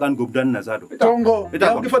dia mdakan gubdan na sado. Tongo. Ya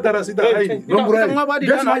ki fatara sita ai. Nongura.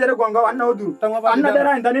 Ges ma jere gwanga anna oduru. Anna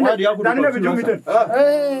dera danine bidu miten.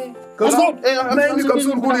 Kapsul. Na indi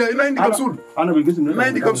kapsul kulia. Na indi kapsul. Ana bilgisin. Na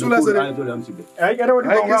indi kapsul asere. Ay kere odi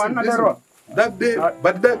gwanga anna dero. Dak de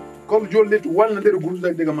badda kol jolle to wal na der gruze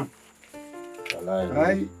dak de gama.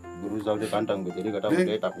 Ai guru zau de kantang be jadi kata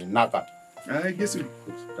udah tapi nakat. Ai gesu.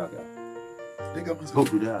 Dega mas. Go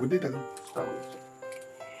buda. Udah tak.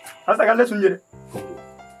 Asa kalle sunjere.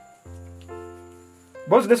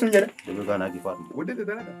 Bos de sunjere. Dulu kan lagi fat. Udah de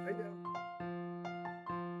dana.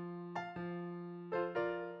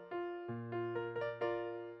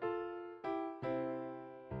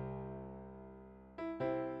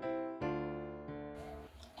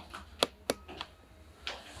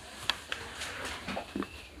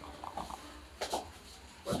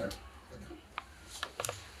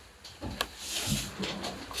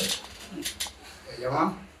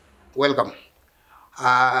 Welcome.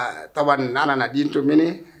 Taban ana na dinto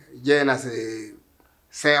mini jena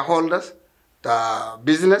shareholders the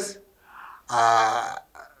business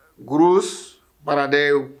gurus para de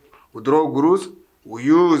withdraw gurus we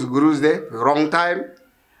use gurus de wrong time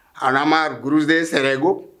anamar gurus de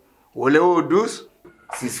serego woleo dus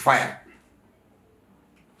ceasefire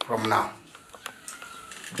from now.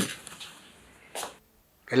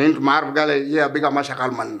 Kelint mar gale ya biga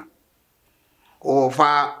mashakal manna o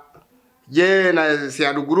fa je na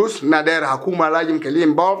siadu gurus na der hakuma lajim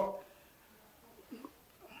kelim bob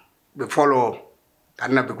be follow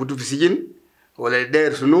kanna be kutu fisijin wala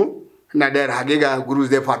der sunu na der hagiga gurus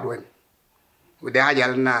de fatwen وده حاجة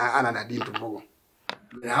لنا أنا ندين تبوه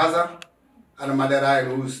من هذا أنا ما دراي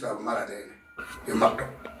روس مرتين في مكتب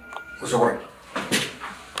وشكرا.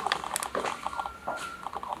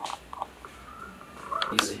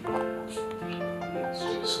 Easy.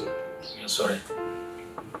 Sorry.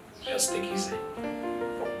 Just take easy.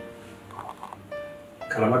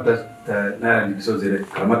 Kalamat na Likiso zile.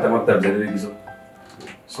 Kalamat maktab zile Likiso.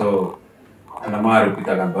 So ana maru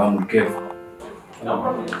kita kan bamu kef.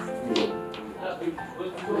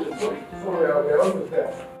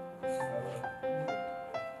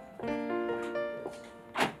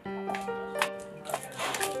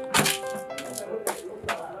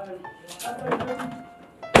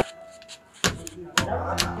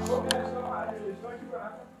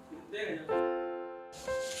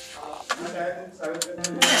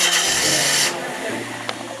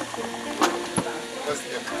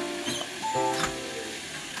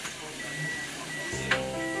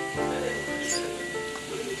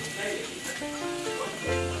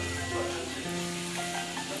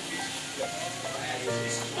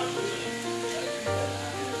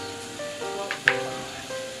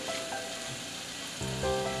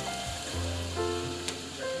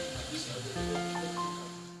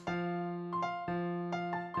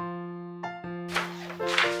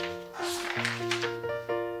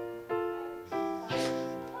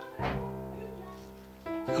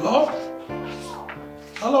 Hello?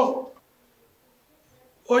 Hello?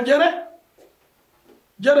 Oh, Jerry?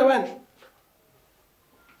 Jerry, when?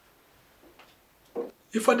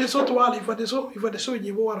 If I so to all, if I so,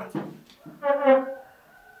 you water.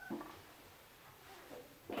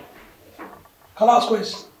 Hello,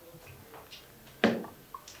 squeeze.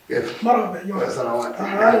 كيف؟ مرحبا يا جماعة. السلام عليكم.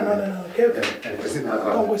 لا كيف؟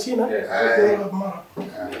 كويسين مرحبا.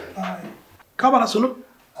 كبر سنو؟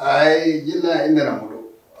 أي جينا عندنا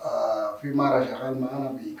ملو في مرة شغال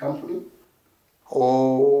معنا بكمباني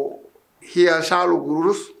وهي شالوا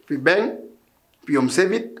قروش في بنك في يوم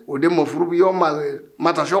سبت وده مفروض يوم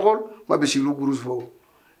ما تشغل ما بيشيلوا قروش فوق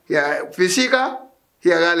هي في سيكا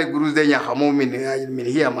هي قال قروش ده يخمو من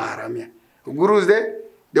هي محرمية قروش ده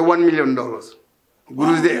 $1 million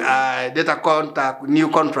قروش ده تا new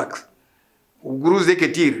contracts وقروش ده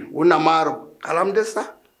كتير ونمارو كلام ده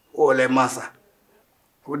سا ولا ماسا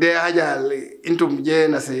وده حاجة انتم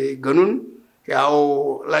جينا سي قانون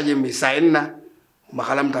ياو لازم يساعدنا ما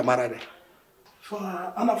كلام تمارا ده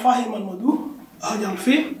فأنا فاهم الموضوع حاجة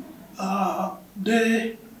فيه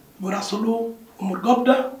ده براسلو أمور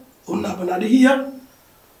قبضة ونبنا هي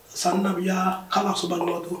سنة بيا خلاص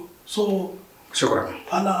بالموضوع شكرا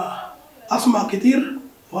أنا أسمع كتير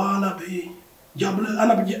وأنا بجابل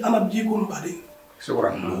أنا بجيكم بعدين شكرا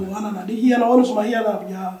وانا نادي هي انا ونسمع هي انا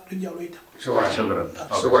بيا رجال ويتا شكرا شكرا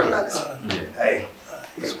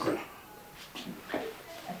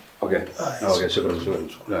اوكي شكرا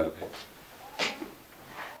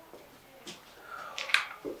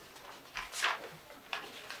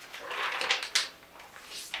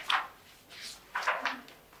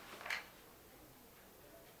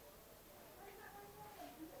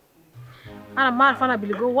أنا ما أعرف أنا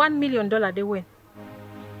بلقوا $1 million ده وين.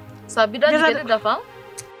 Sabida dikete dafa?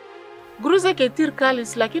 Gruze ketir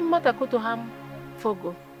kalis lakin mata kuto ham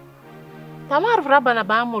fogo. Tamar rabana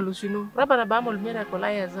baamolu sinu, rabana baamolu miracle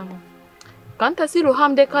aya zama. Kanta silu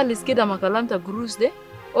ham de kalis kida makalanta gruze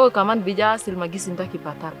o kaman bija sil magisinta ki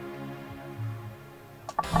patal.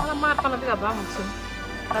 Ana ma arfa na biga baamolu sinu.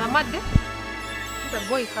 Ana madde? Ita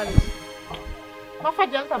boy kalis. Ma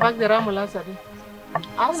fajal ta bag de ramula sadi.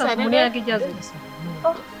 Asa ne ya ki jazu.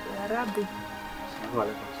 Oh, ya rabbi.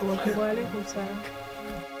 وعليكم السلام.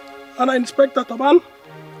 أنا إنسبكتور طبعا.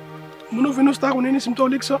 منو في نوستا كونيني سمتو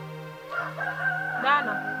ليكسو.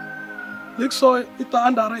 دانا. ليكسو إنت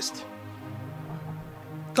عند أرست.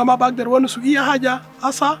 كما بقدر ونسو إيه حاجة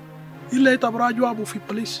أسا إلا يتبرع جوابه في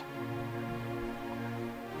بوليس.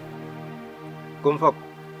 قم فوق.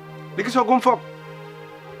 ليكسو قم فوق.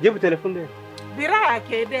 جيب التليفون ده. برايا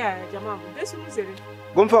كده يا جماعة. ده شنو سري؟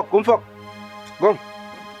 قم فوق قم فوق. قم.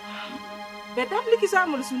 بدأ Likiso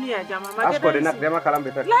amul suni ya jama ma asko de nak dema kalam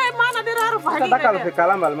betak la ma na de raru fa hakika dakal fi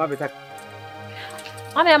kalam al ma betak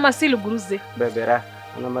ana ya masilu gruze bebera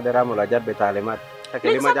ana madera mula jab betalemat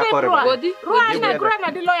takelima jakore godi ruana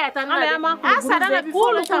grana di lawyer tan ana ya ma asa na bi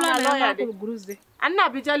folo tan lawyer de gruze anna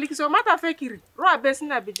bija Likiso mata fekiri ruwa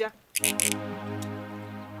besina bija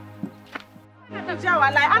bija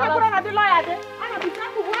wallahi ana grana di lawyer de ana bija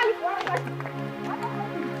ku wali ko ana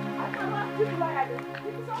lawyer de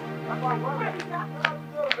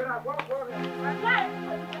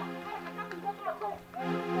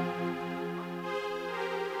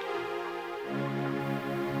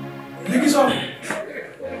Likiso.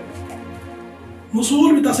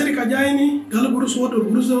 مسؤول بتاع شركة جايني قال قروش ودور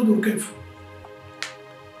قروش ده ودور كيف؟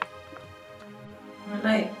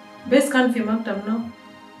 والله بس كان في مكتبنا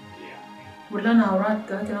ولنا أوراق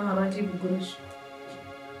لكن أنا راجي بقروش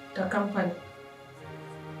تا كمباني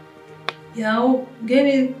ياو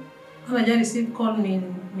جاني أنا جاني ريسيف كول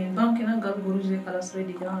من بنكنا قال قروش دي خلاص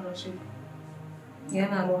ريدي جانا رشيد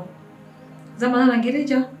جانا أروح زمان أنا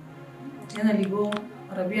جريجة جانا لقوا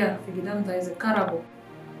عربية في قدام زي كارابو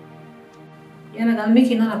أنا قال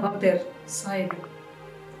ميكي أنا بقدر سايدي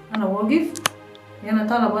أنا واقف أنا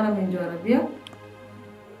طالب أنا من جو عربية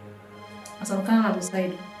أصلا كان أنا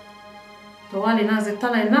بسايدي طوالي نازل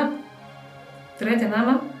طلع هناك تريت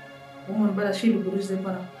أنا ومن بلا شيل قروش دي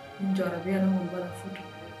برا من جو عربية أنا من بلا فوتو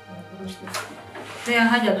قروش دي هي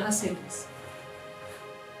حاجة الحسي بس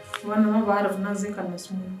وأنا ما بعرف ناس زي كان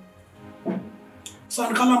مسموم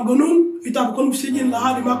صار كلام قانون إنت بكون في سجن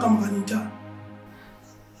لحد ما كم غنيتا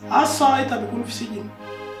أصلا إنت بكون في سجن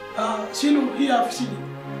سيلو هي في سجن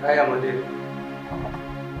يا مدير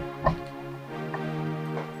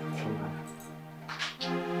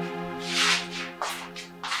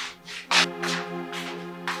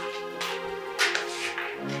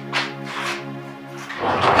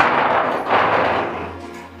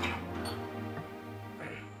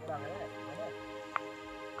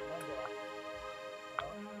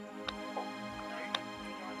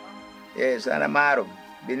Sana marum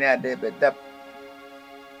bini ade betap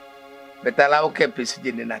betalau kepis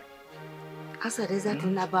jininak asa reza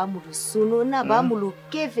tuna bamulu sunu na bamulu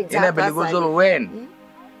kefe za ina biligo zolo wen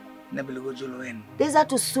ina biligo zolo wen reza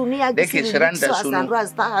tu sunu ya deki shiranda sunu asandro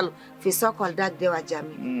astahal fi sokol dak dewa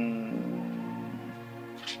jami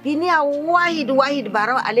bini a wahid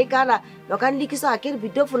baro alekala lokan likiso akir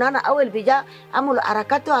bido funana awel bija amul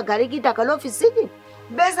arakato agarigi dakalo fi sigi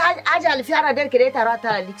بس أجل في أنا دير كده ترى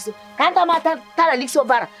ترى ليكسو كان تما ترى ليكسو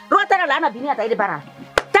برا رو ترى لأنا بني أتايد برا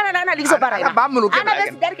ترى لأنا ليكسو برا أنا بعمله كيف أنا بس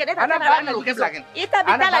دير كده أنا بعمله كيف لكن إنت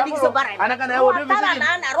بتلا ليكسو برا أنا كان هو ده ترى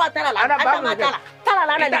لأنا رو ترى لأنا بعمله ترى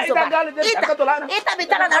لأنا ليكسو برا إنت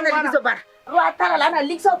بتلا لأنا ليكسو برا رو ترى لأنا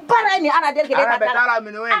ليكسو برا إني أنا دير كده أنا بتلا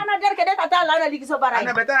من وين أنا دير كده ترى لأنا ليكسو برا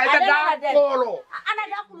أنا بتلا إنت ده كولو أنا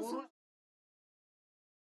ده كولو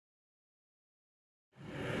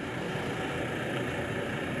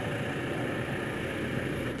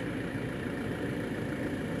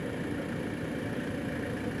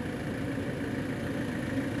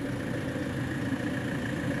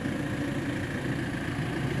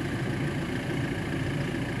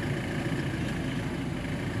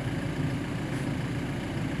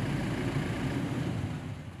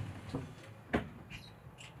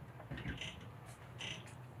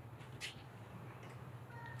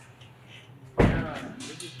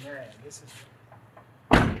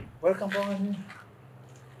Welcome, Bonnie.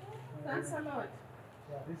 Thanks a lot.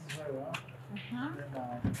 Yeah, this is very well.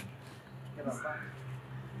 Then, get us back.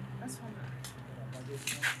 That's fine.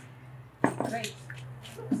 Great.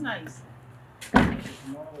 Looks nice.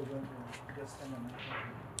 Tomorrow we're going to just spend a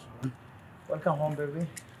night. Welcome home, baby.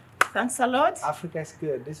 Thanks a lot. Africa is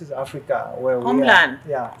good. This is Africa where Homeland.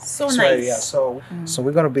 we are. Yeah. So It's nice. where we are. So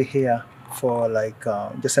we're gonna be here for like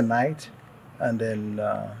just a night, and then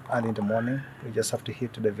early in the morning we just have to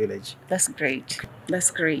head to the village. That's great.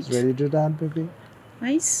 That's great. Ready to do that, baby?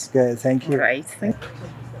 Nice. Good. Thank you. All right. Thank you.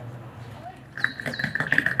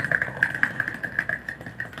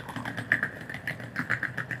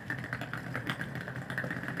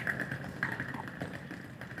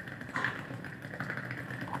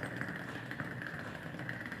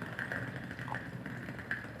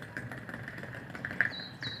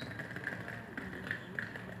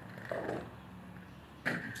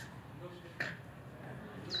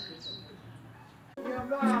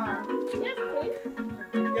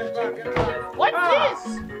 What's this?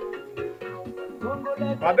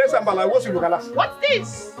 Ada Sambala wosul kalas. What's this?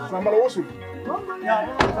 Sambala wosul. Ya,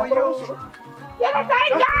 Sambala wosul. Yana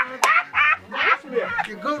taja.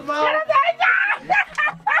 You good, mom? Yana taja.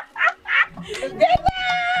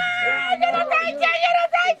 Yana taja. Yana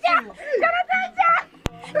taja. Yana taja.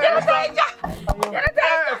 Yana taja.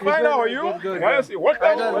 Fine, how are you? Yes,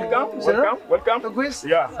 welcome, welcome.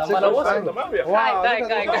 Yeah. Wow.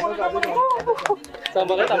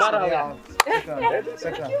 Sambal tamara.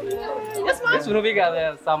 Yes, mom. This will be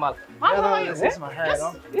Samal. Mom, how are you? This is my hair,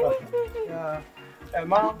 no? Yeah. Hey,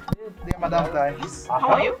 mom. Dear Madam Tai. How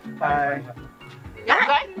are you? Hi. You're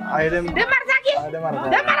good? I am. Demartaki.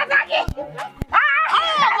 Demartaki.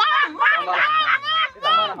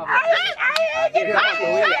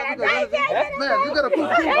 Man, you gotta put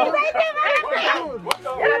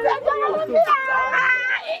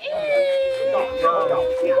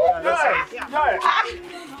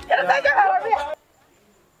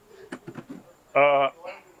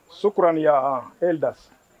Shukran ya elders.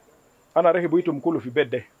 Ana rehibu itu mkulu fi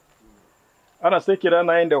bedde. Ana sekira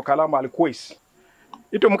na ende kalama alikuis.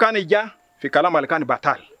 Itu mkani ja fi kalama alikani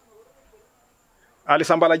batal.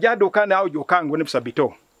 Alisambala jado kani au jokangu ni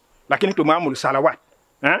msabito. Lakini tumamulu salawat.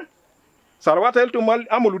 Salawat el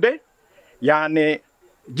tumamulu de yani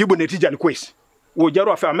jibu netija alikuis.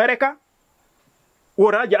 Ujaru fi Amerika.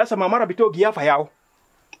 Uraja asa mamara bito giyafa yao.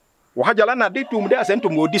 Wahaja lana ditu mde asentu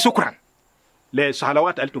modi shukran. Le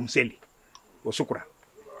salawat el tumseli. Wa shukran.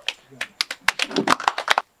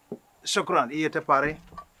 Shukran. Iyete pare.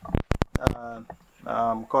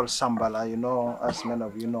 I'm called Sambala. You know, as many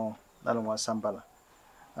of you know, I don't want Sambala.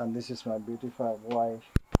 And this is my beautiful wife,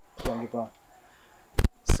 Yangipa.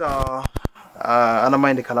 So, ana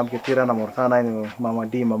mind kalam kitira na mortana ni mama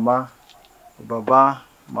di mama, baba,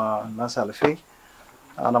 ma nasa alfi.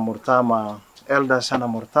 Ana morta ma elda sana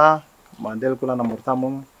morta, ma del kula na morta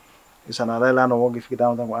mung. Isana lela no wogi fi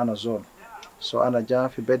down tangu ana zone. So ana ja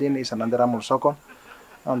fi bedin isana ndera mursoko.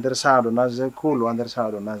 Ander saado nazze kulu ander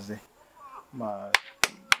saado nazze. Ma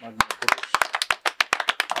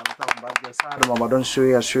Ramadan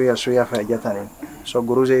shuya fa jatanin. So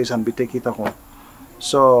guruze isan biteki tako.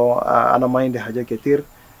 So ana mind haja ketir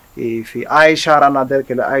fi Aisha ana der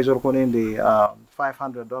kele Aizor kunin di $500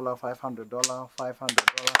 $500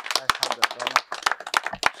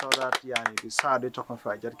 so that yani bisade tako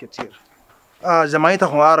fa jat ketir. Zamani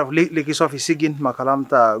tako araf likiso fi sigin makalam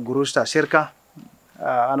ta gurus ta shirka.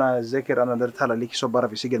 Ana zekir ana der tala likiso bara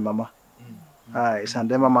fi sigin mama.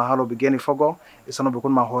 Isandema mahalo bigeni fogo isano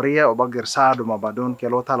bikun mahoria o bagir saadu ma badun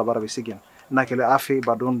kelo tala bara bisigin na kele afi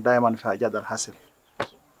badun daiman fi hajat al hasil.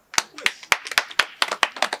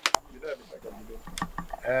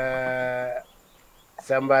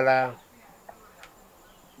 Sambala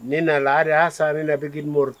nina laade hasa nina bigin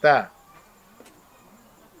murta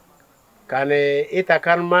kane ita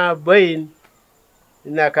kan ma bayin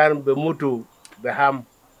nina kan bemutu beham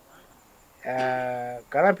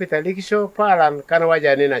kalam pita Likiso palan kan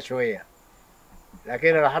waja nina shoya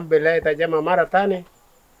lakini alhamdulillah itajama mara tane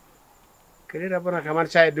kile bana kaman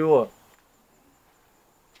chai duo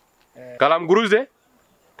kalam guruze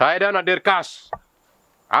taida na der kas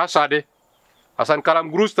asade asan kalam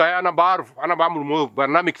guruz tay ana bamul mo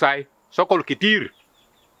barnamik tay sokol kitir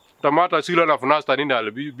tamata sila na funas tanina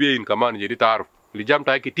albi bien kaman jadi tarf lijam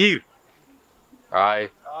tay kitir ay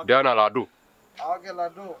dana ladu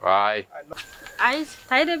Ay,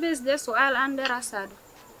 tayde bes de soal ande rasado.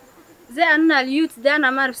 Ze anna youth dana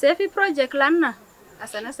mar sefi project lanna.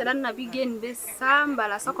 Asana selanna begin bes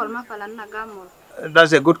Sambala sokol ma falanna gamol.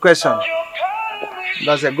 That's a good question.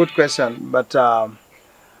 That's a good question, but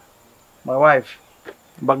my wife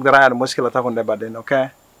bagdara muskila takunde baden, okay?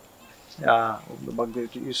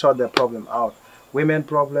 You saw the problem out. Women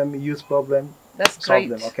problem, youth problem. That's solve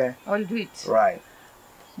great. them, okay? I'll do it. Right.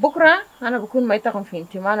 بكرة أنا بكون ما يتكون في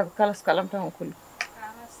انتماء بخلص كلامتهم كله.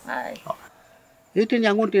 هاي. Itin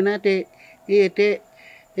yang unti nate ite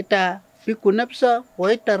ita fiku nafsa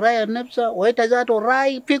wa ita raya nafsa wa ita zato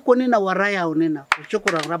rai fiku nina wa raya unina.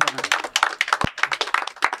 Shukran rabbana.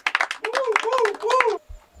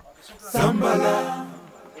 Sambala,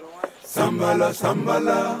 Sambala,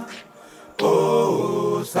 Sambala,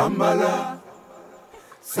 oh Sambala,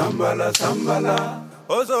 Sambala, Sambala.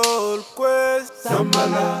 Ozol quest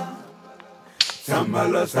Sambala,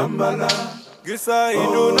 Sambala, Sambala. Gisa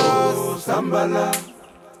idunas Sambala,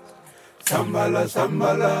 Sambala,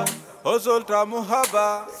 Sambala. Ozol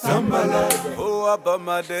tramuhaba Sambala, o abba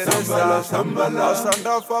maderesa Sambala, Sambala.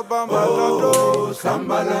 Asanda faba matado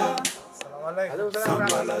Sambala.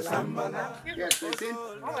 Sambala, Sambala.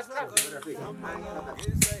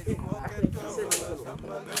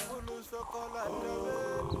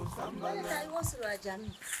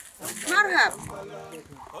 مرحب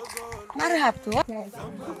مرحب تو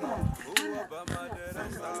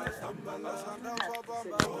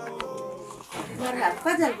مرحب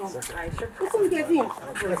تفضل كنتم كيفين؟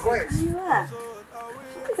 ايوه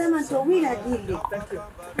زمن طويل هديلي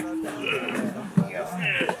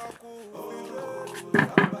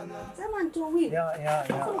زمن طويل يا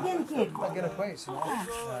كيف كده كويس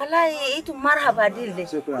والله انتم مرحبا ديلي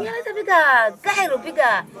يا بقى قاهر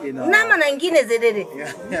بقى نعم نجينا زي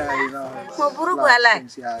مبروك والله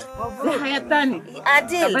مبروك حياة تاني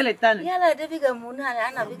عادل قبل التاني يلا ده بقى منها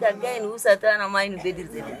انا بقى جاي نوسط انا ما ينبدر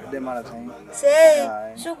زي ده مرة سي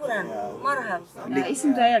شكرا مرحبا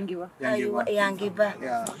اسم ده يانجيبا ايوه يانجيبا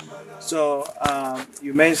So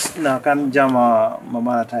you may na kan jama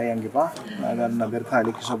mama ta yangi ba na ga na berta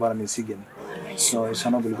Likiso bara ni sigin So it's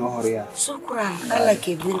not going to go here. Shukran. Allah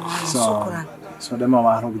kebir. Shukran. So the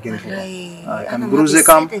mama has begin for. Kan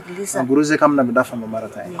guruze kam na bidafa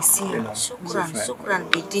mamarata. Shukran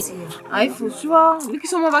bidi. Ay fuswa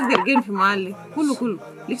Likiso ma bagder gen fi mahali. Kulu.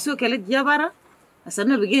 Likiso kale jabara.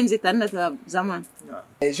 Asana begin zitanna ta zaman.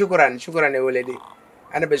 شكرا يا ولدي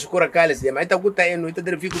انا بشكرك خالص زي ما انت قلت انه انت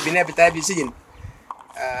تدري فيكم بناء بتاعي في سجن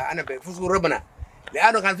انا بفوز ربنا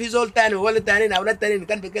لانه كان في زول ثاني وولد ثاني اولاد ثاني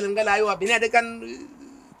كان بيتكلم قال ايوه بناء ده كان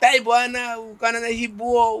تعب وانا وكان انا احبه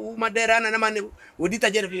وما داير انا ما ودي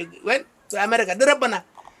تجري في وين في امريكا ده ربنا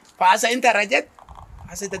فعسى انت رجعت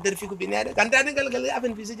عسى تدري فيكم بناء ده كان ثاني قال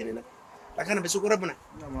افن في سجن هنا لكن انا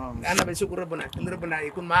بشكر ربنا كل ربنا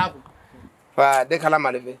يكون معاكم فده كلام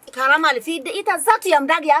على فيه كلام على فيه ده إنت ذات يوم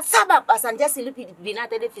ده يا سبب أصلا جالس في بناء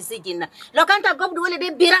تدي في سجننا لو كان تقبل ولا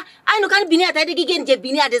ده بيرا أنا كان بناء تدي جين جب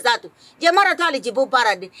بناء ده ذاته جمرة تالي جبوا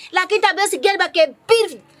بارد لكن تبص جلبة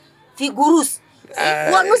كبير في جروس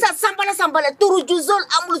ونوسا سامبالا تورو جزول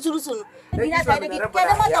أمور سلسلة بناء تدي كده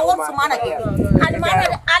ما تقول سمعنا كده هذا ما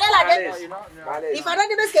على لا ده يفرق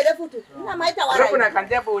ده بس كده فوتو إنما ما يتوارى ربنا كان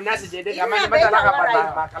جابوا ناس جديد كمان ما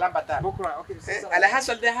تلاقى ما كلام بطال بكرة أوكي على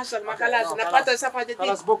حصل ما خلاص نبات صفحة جديد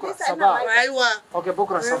خلاص بكرة صباح أيوة اوكي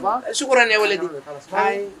بكرة صباح شكرا يا ولدي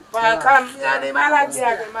هاي فكلام يعني ما لا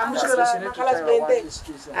ما مشكلة ما خلاص بينتهي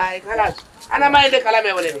هاي خلاص أنا ما عندي كلام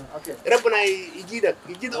يا ولدي ربنا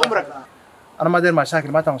يجيد عمرك أنا ما أدري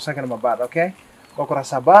مشاكل ما مشاكل مع بعض أوكي بكرة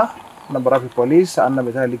صباح نبرا في بوليس أنا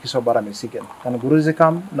بتاع Likiso برا مسيكن كان جروزي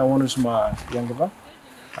كام نونس ما ينقبل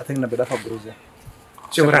I think نبدأ في جروزي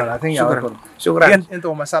شكرا I think شكرا أنت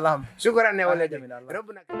ومسالم شكرا يا ولدي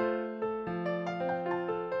ربنا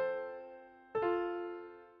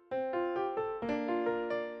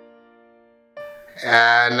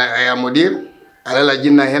يا مدير على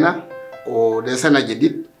لجنة هنا وده سنة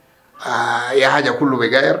جديد يا حاجة كله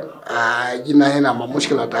بغير جينا هنا مع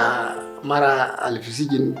مشكلة مرة اللي في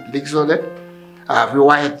سجن ليكسو ده في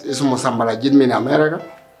واحد اسمه سامبالا جيت من أمريكا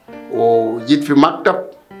وجيت في مكتب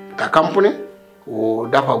تا كامباني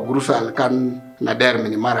ودفع قروش اللي كان ندير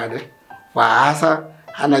من مرة ده فهسا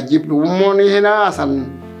أنا جبت أموني هنا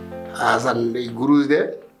عشان القروش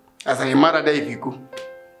ده عشان المرة ده يفيكو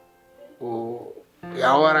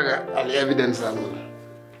يا ورقة الإيفيدنس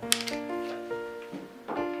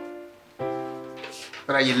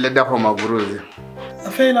راجل اللي دفع مع قروش ده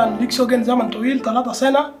فعلا ليكسو جن زمن طويل 3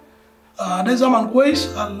 سنة ده زمن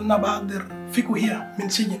كويس أنا بقدر فيكو هي من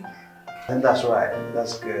سجن. And that's right.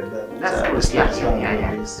 That's good. That's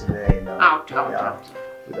Out.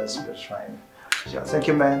 That's fine. Sure. Thank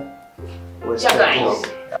you, man.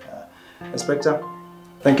 Inspector,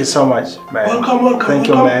 thank you so much, man. Welcome. Thank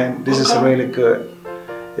you, man. This is really good.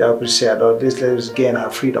 Yeah, I appreciate all this. Let us gain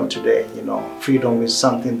our freedom today. You know, freedom is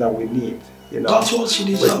something that we need. You know, that's what she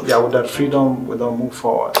deserves. With that freedom, we don't move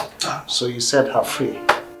forward. So you set her free.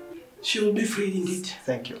 She will be free indeed.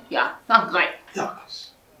 Thank you. Yeah, sounds great. Yeah.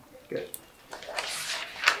 Good.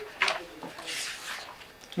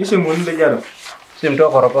 Isi mun da jaro. Sim to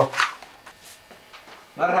koroko.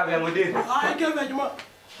 مرحبا يا مدير. كيف يا جماعة؟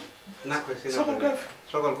 شغل كيف؟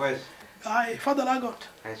 شغل كويس. فضل اقعد.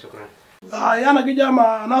 شكرا. أنا جي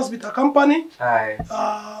مع ناس بتاع كمباني.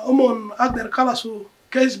 أمون أقدر خلصوا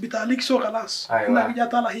كيس بتاع ليكسو خلاص. أنا جي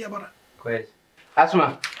طالع هي برا. كويس.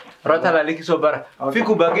 اسمع rota la Likiso bara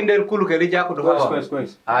fiku baginde kulu keli jako do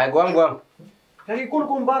كويس. gwam هي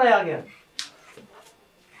كلكم برا يا جماعة.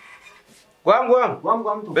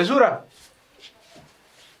 gwam besura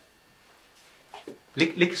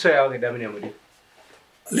Likiso ya ngidamini amudi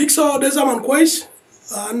ليكسو ده زمان كويس.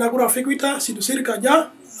 أنا أقول فيكويتا سيدو سيركا جا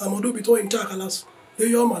أمودو بتوع إنتاع خلاص. ده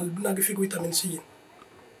يوم ناقي فيكويتا من سجن.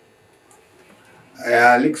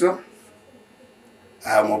 يا ليكسو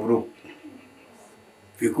مبروك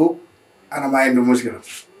فيكو أنا ما عندي مشكلة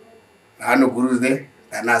لأنه جروز ده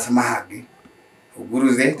الناس ما حقي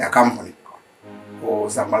وجروز ده كامباني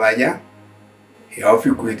وسامبالا جا يا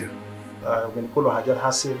فيكويتا بنقول حاجات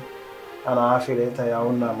حاصل أنا عارف إنت يا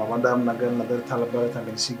أونا ما مدام نقدر طلبات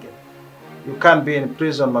من سجن. You can't be in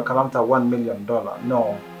prison makalamta $1 million.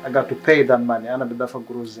 No, I got to pay that money. أنا بدفع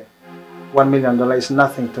جروز $1 million is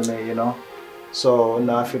nothing to me, you know. So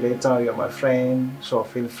now I feel later you're my friend. So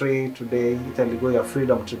feel free today. Italy go your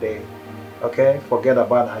freedom today. Okay? Forget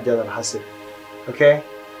about Hajjad al Hasib. Okay?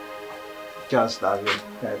 Just that way.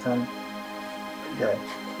 Yeah.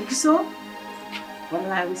 Likiso,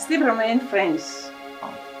 we still remain friends.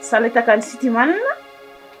 Salita kan city man.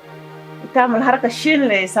 تعمل حركة شين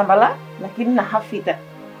لسامبالا لكننا حفيدة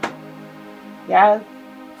يا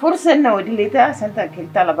فرصة إنه ودليتا سنتا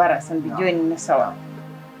كلتا لبارا سن بيجوين سوا.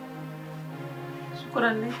 شكرا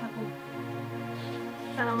لك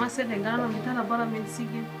Tara mase dengano mitana bara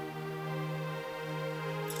mensigi.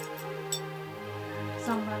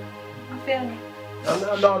 Sambala. Affaire.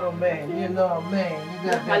 No, man. You know, man.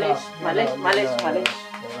 You got Malish.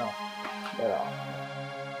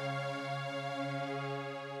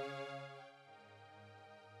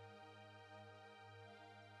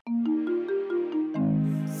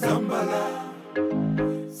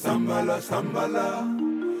 Sambala,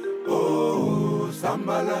 oh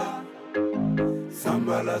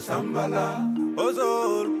Sambala,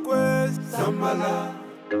 Ozol quest, Sambala,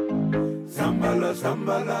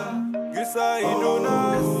 Gisa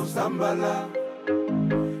idunas,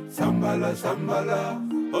 Sambala,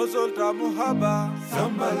 Ozol tamuhaba,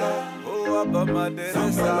 Sambala, oh Abba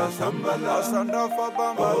Maderesa, Asanda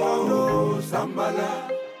Fabamba, oh Sambala,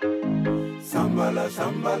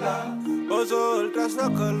 Ozol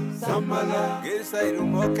tasakal, Sambala, Gisa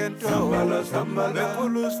idumokento, Sambala,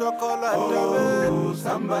 Bekulu sokola tabe, oh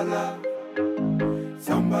Sambala,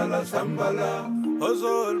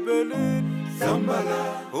 Ozol belin, Sambala,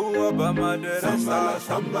 oh Abba Maderesa,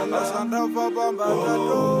 Asanda Fabamba,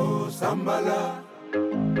 oh Sambala,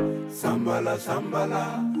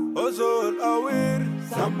 Ozol awir,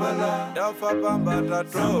 Sambala, Dafa Bamba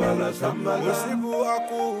Tato, Usibu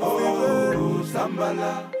aku vive,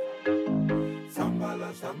 Sambala,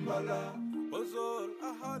 Ozol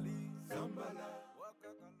ahali, Sambala.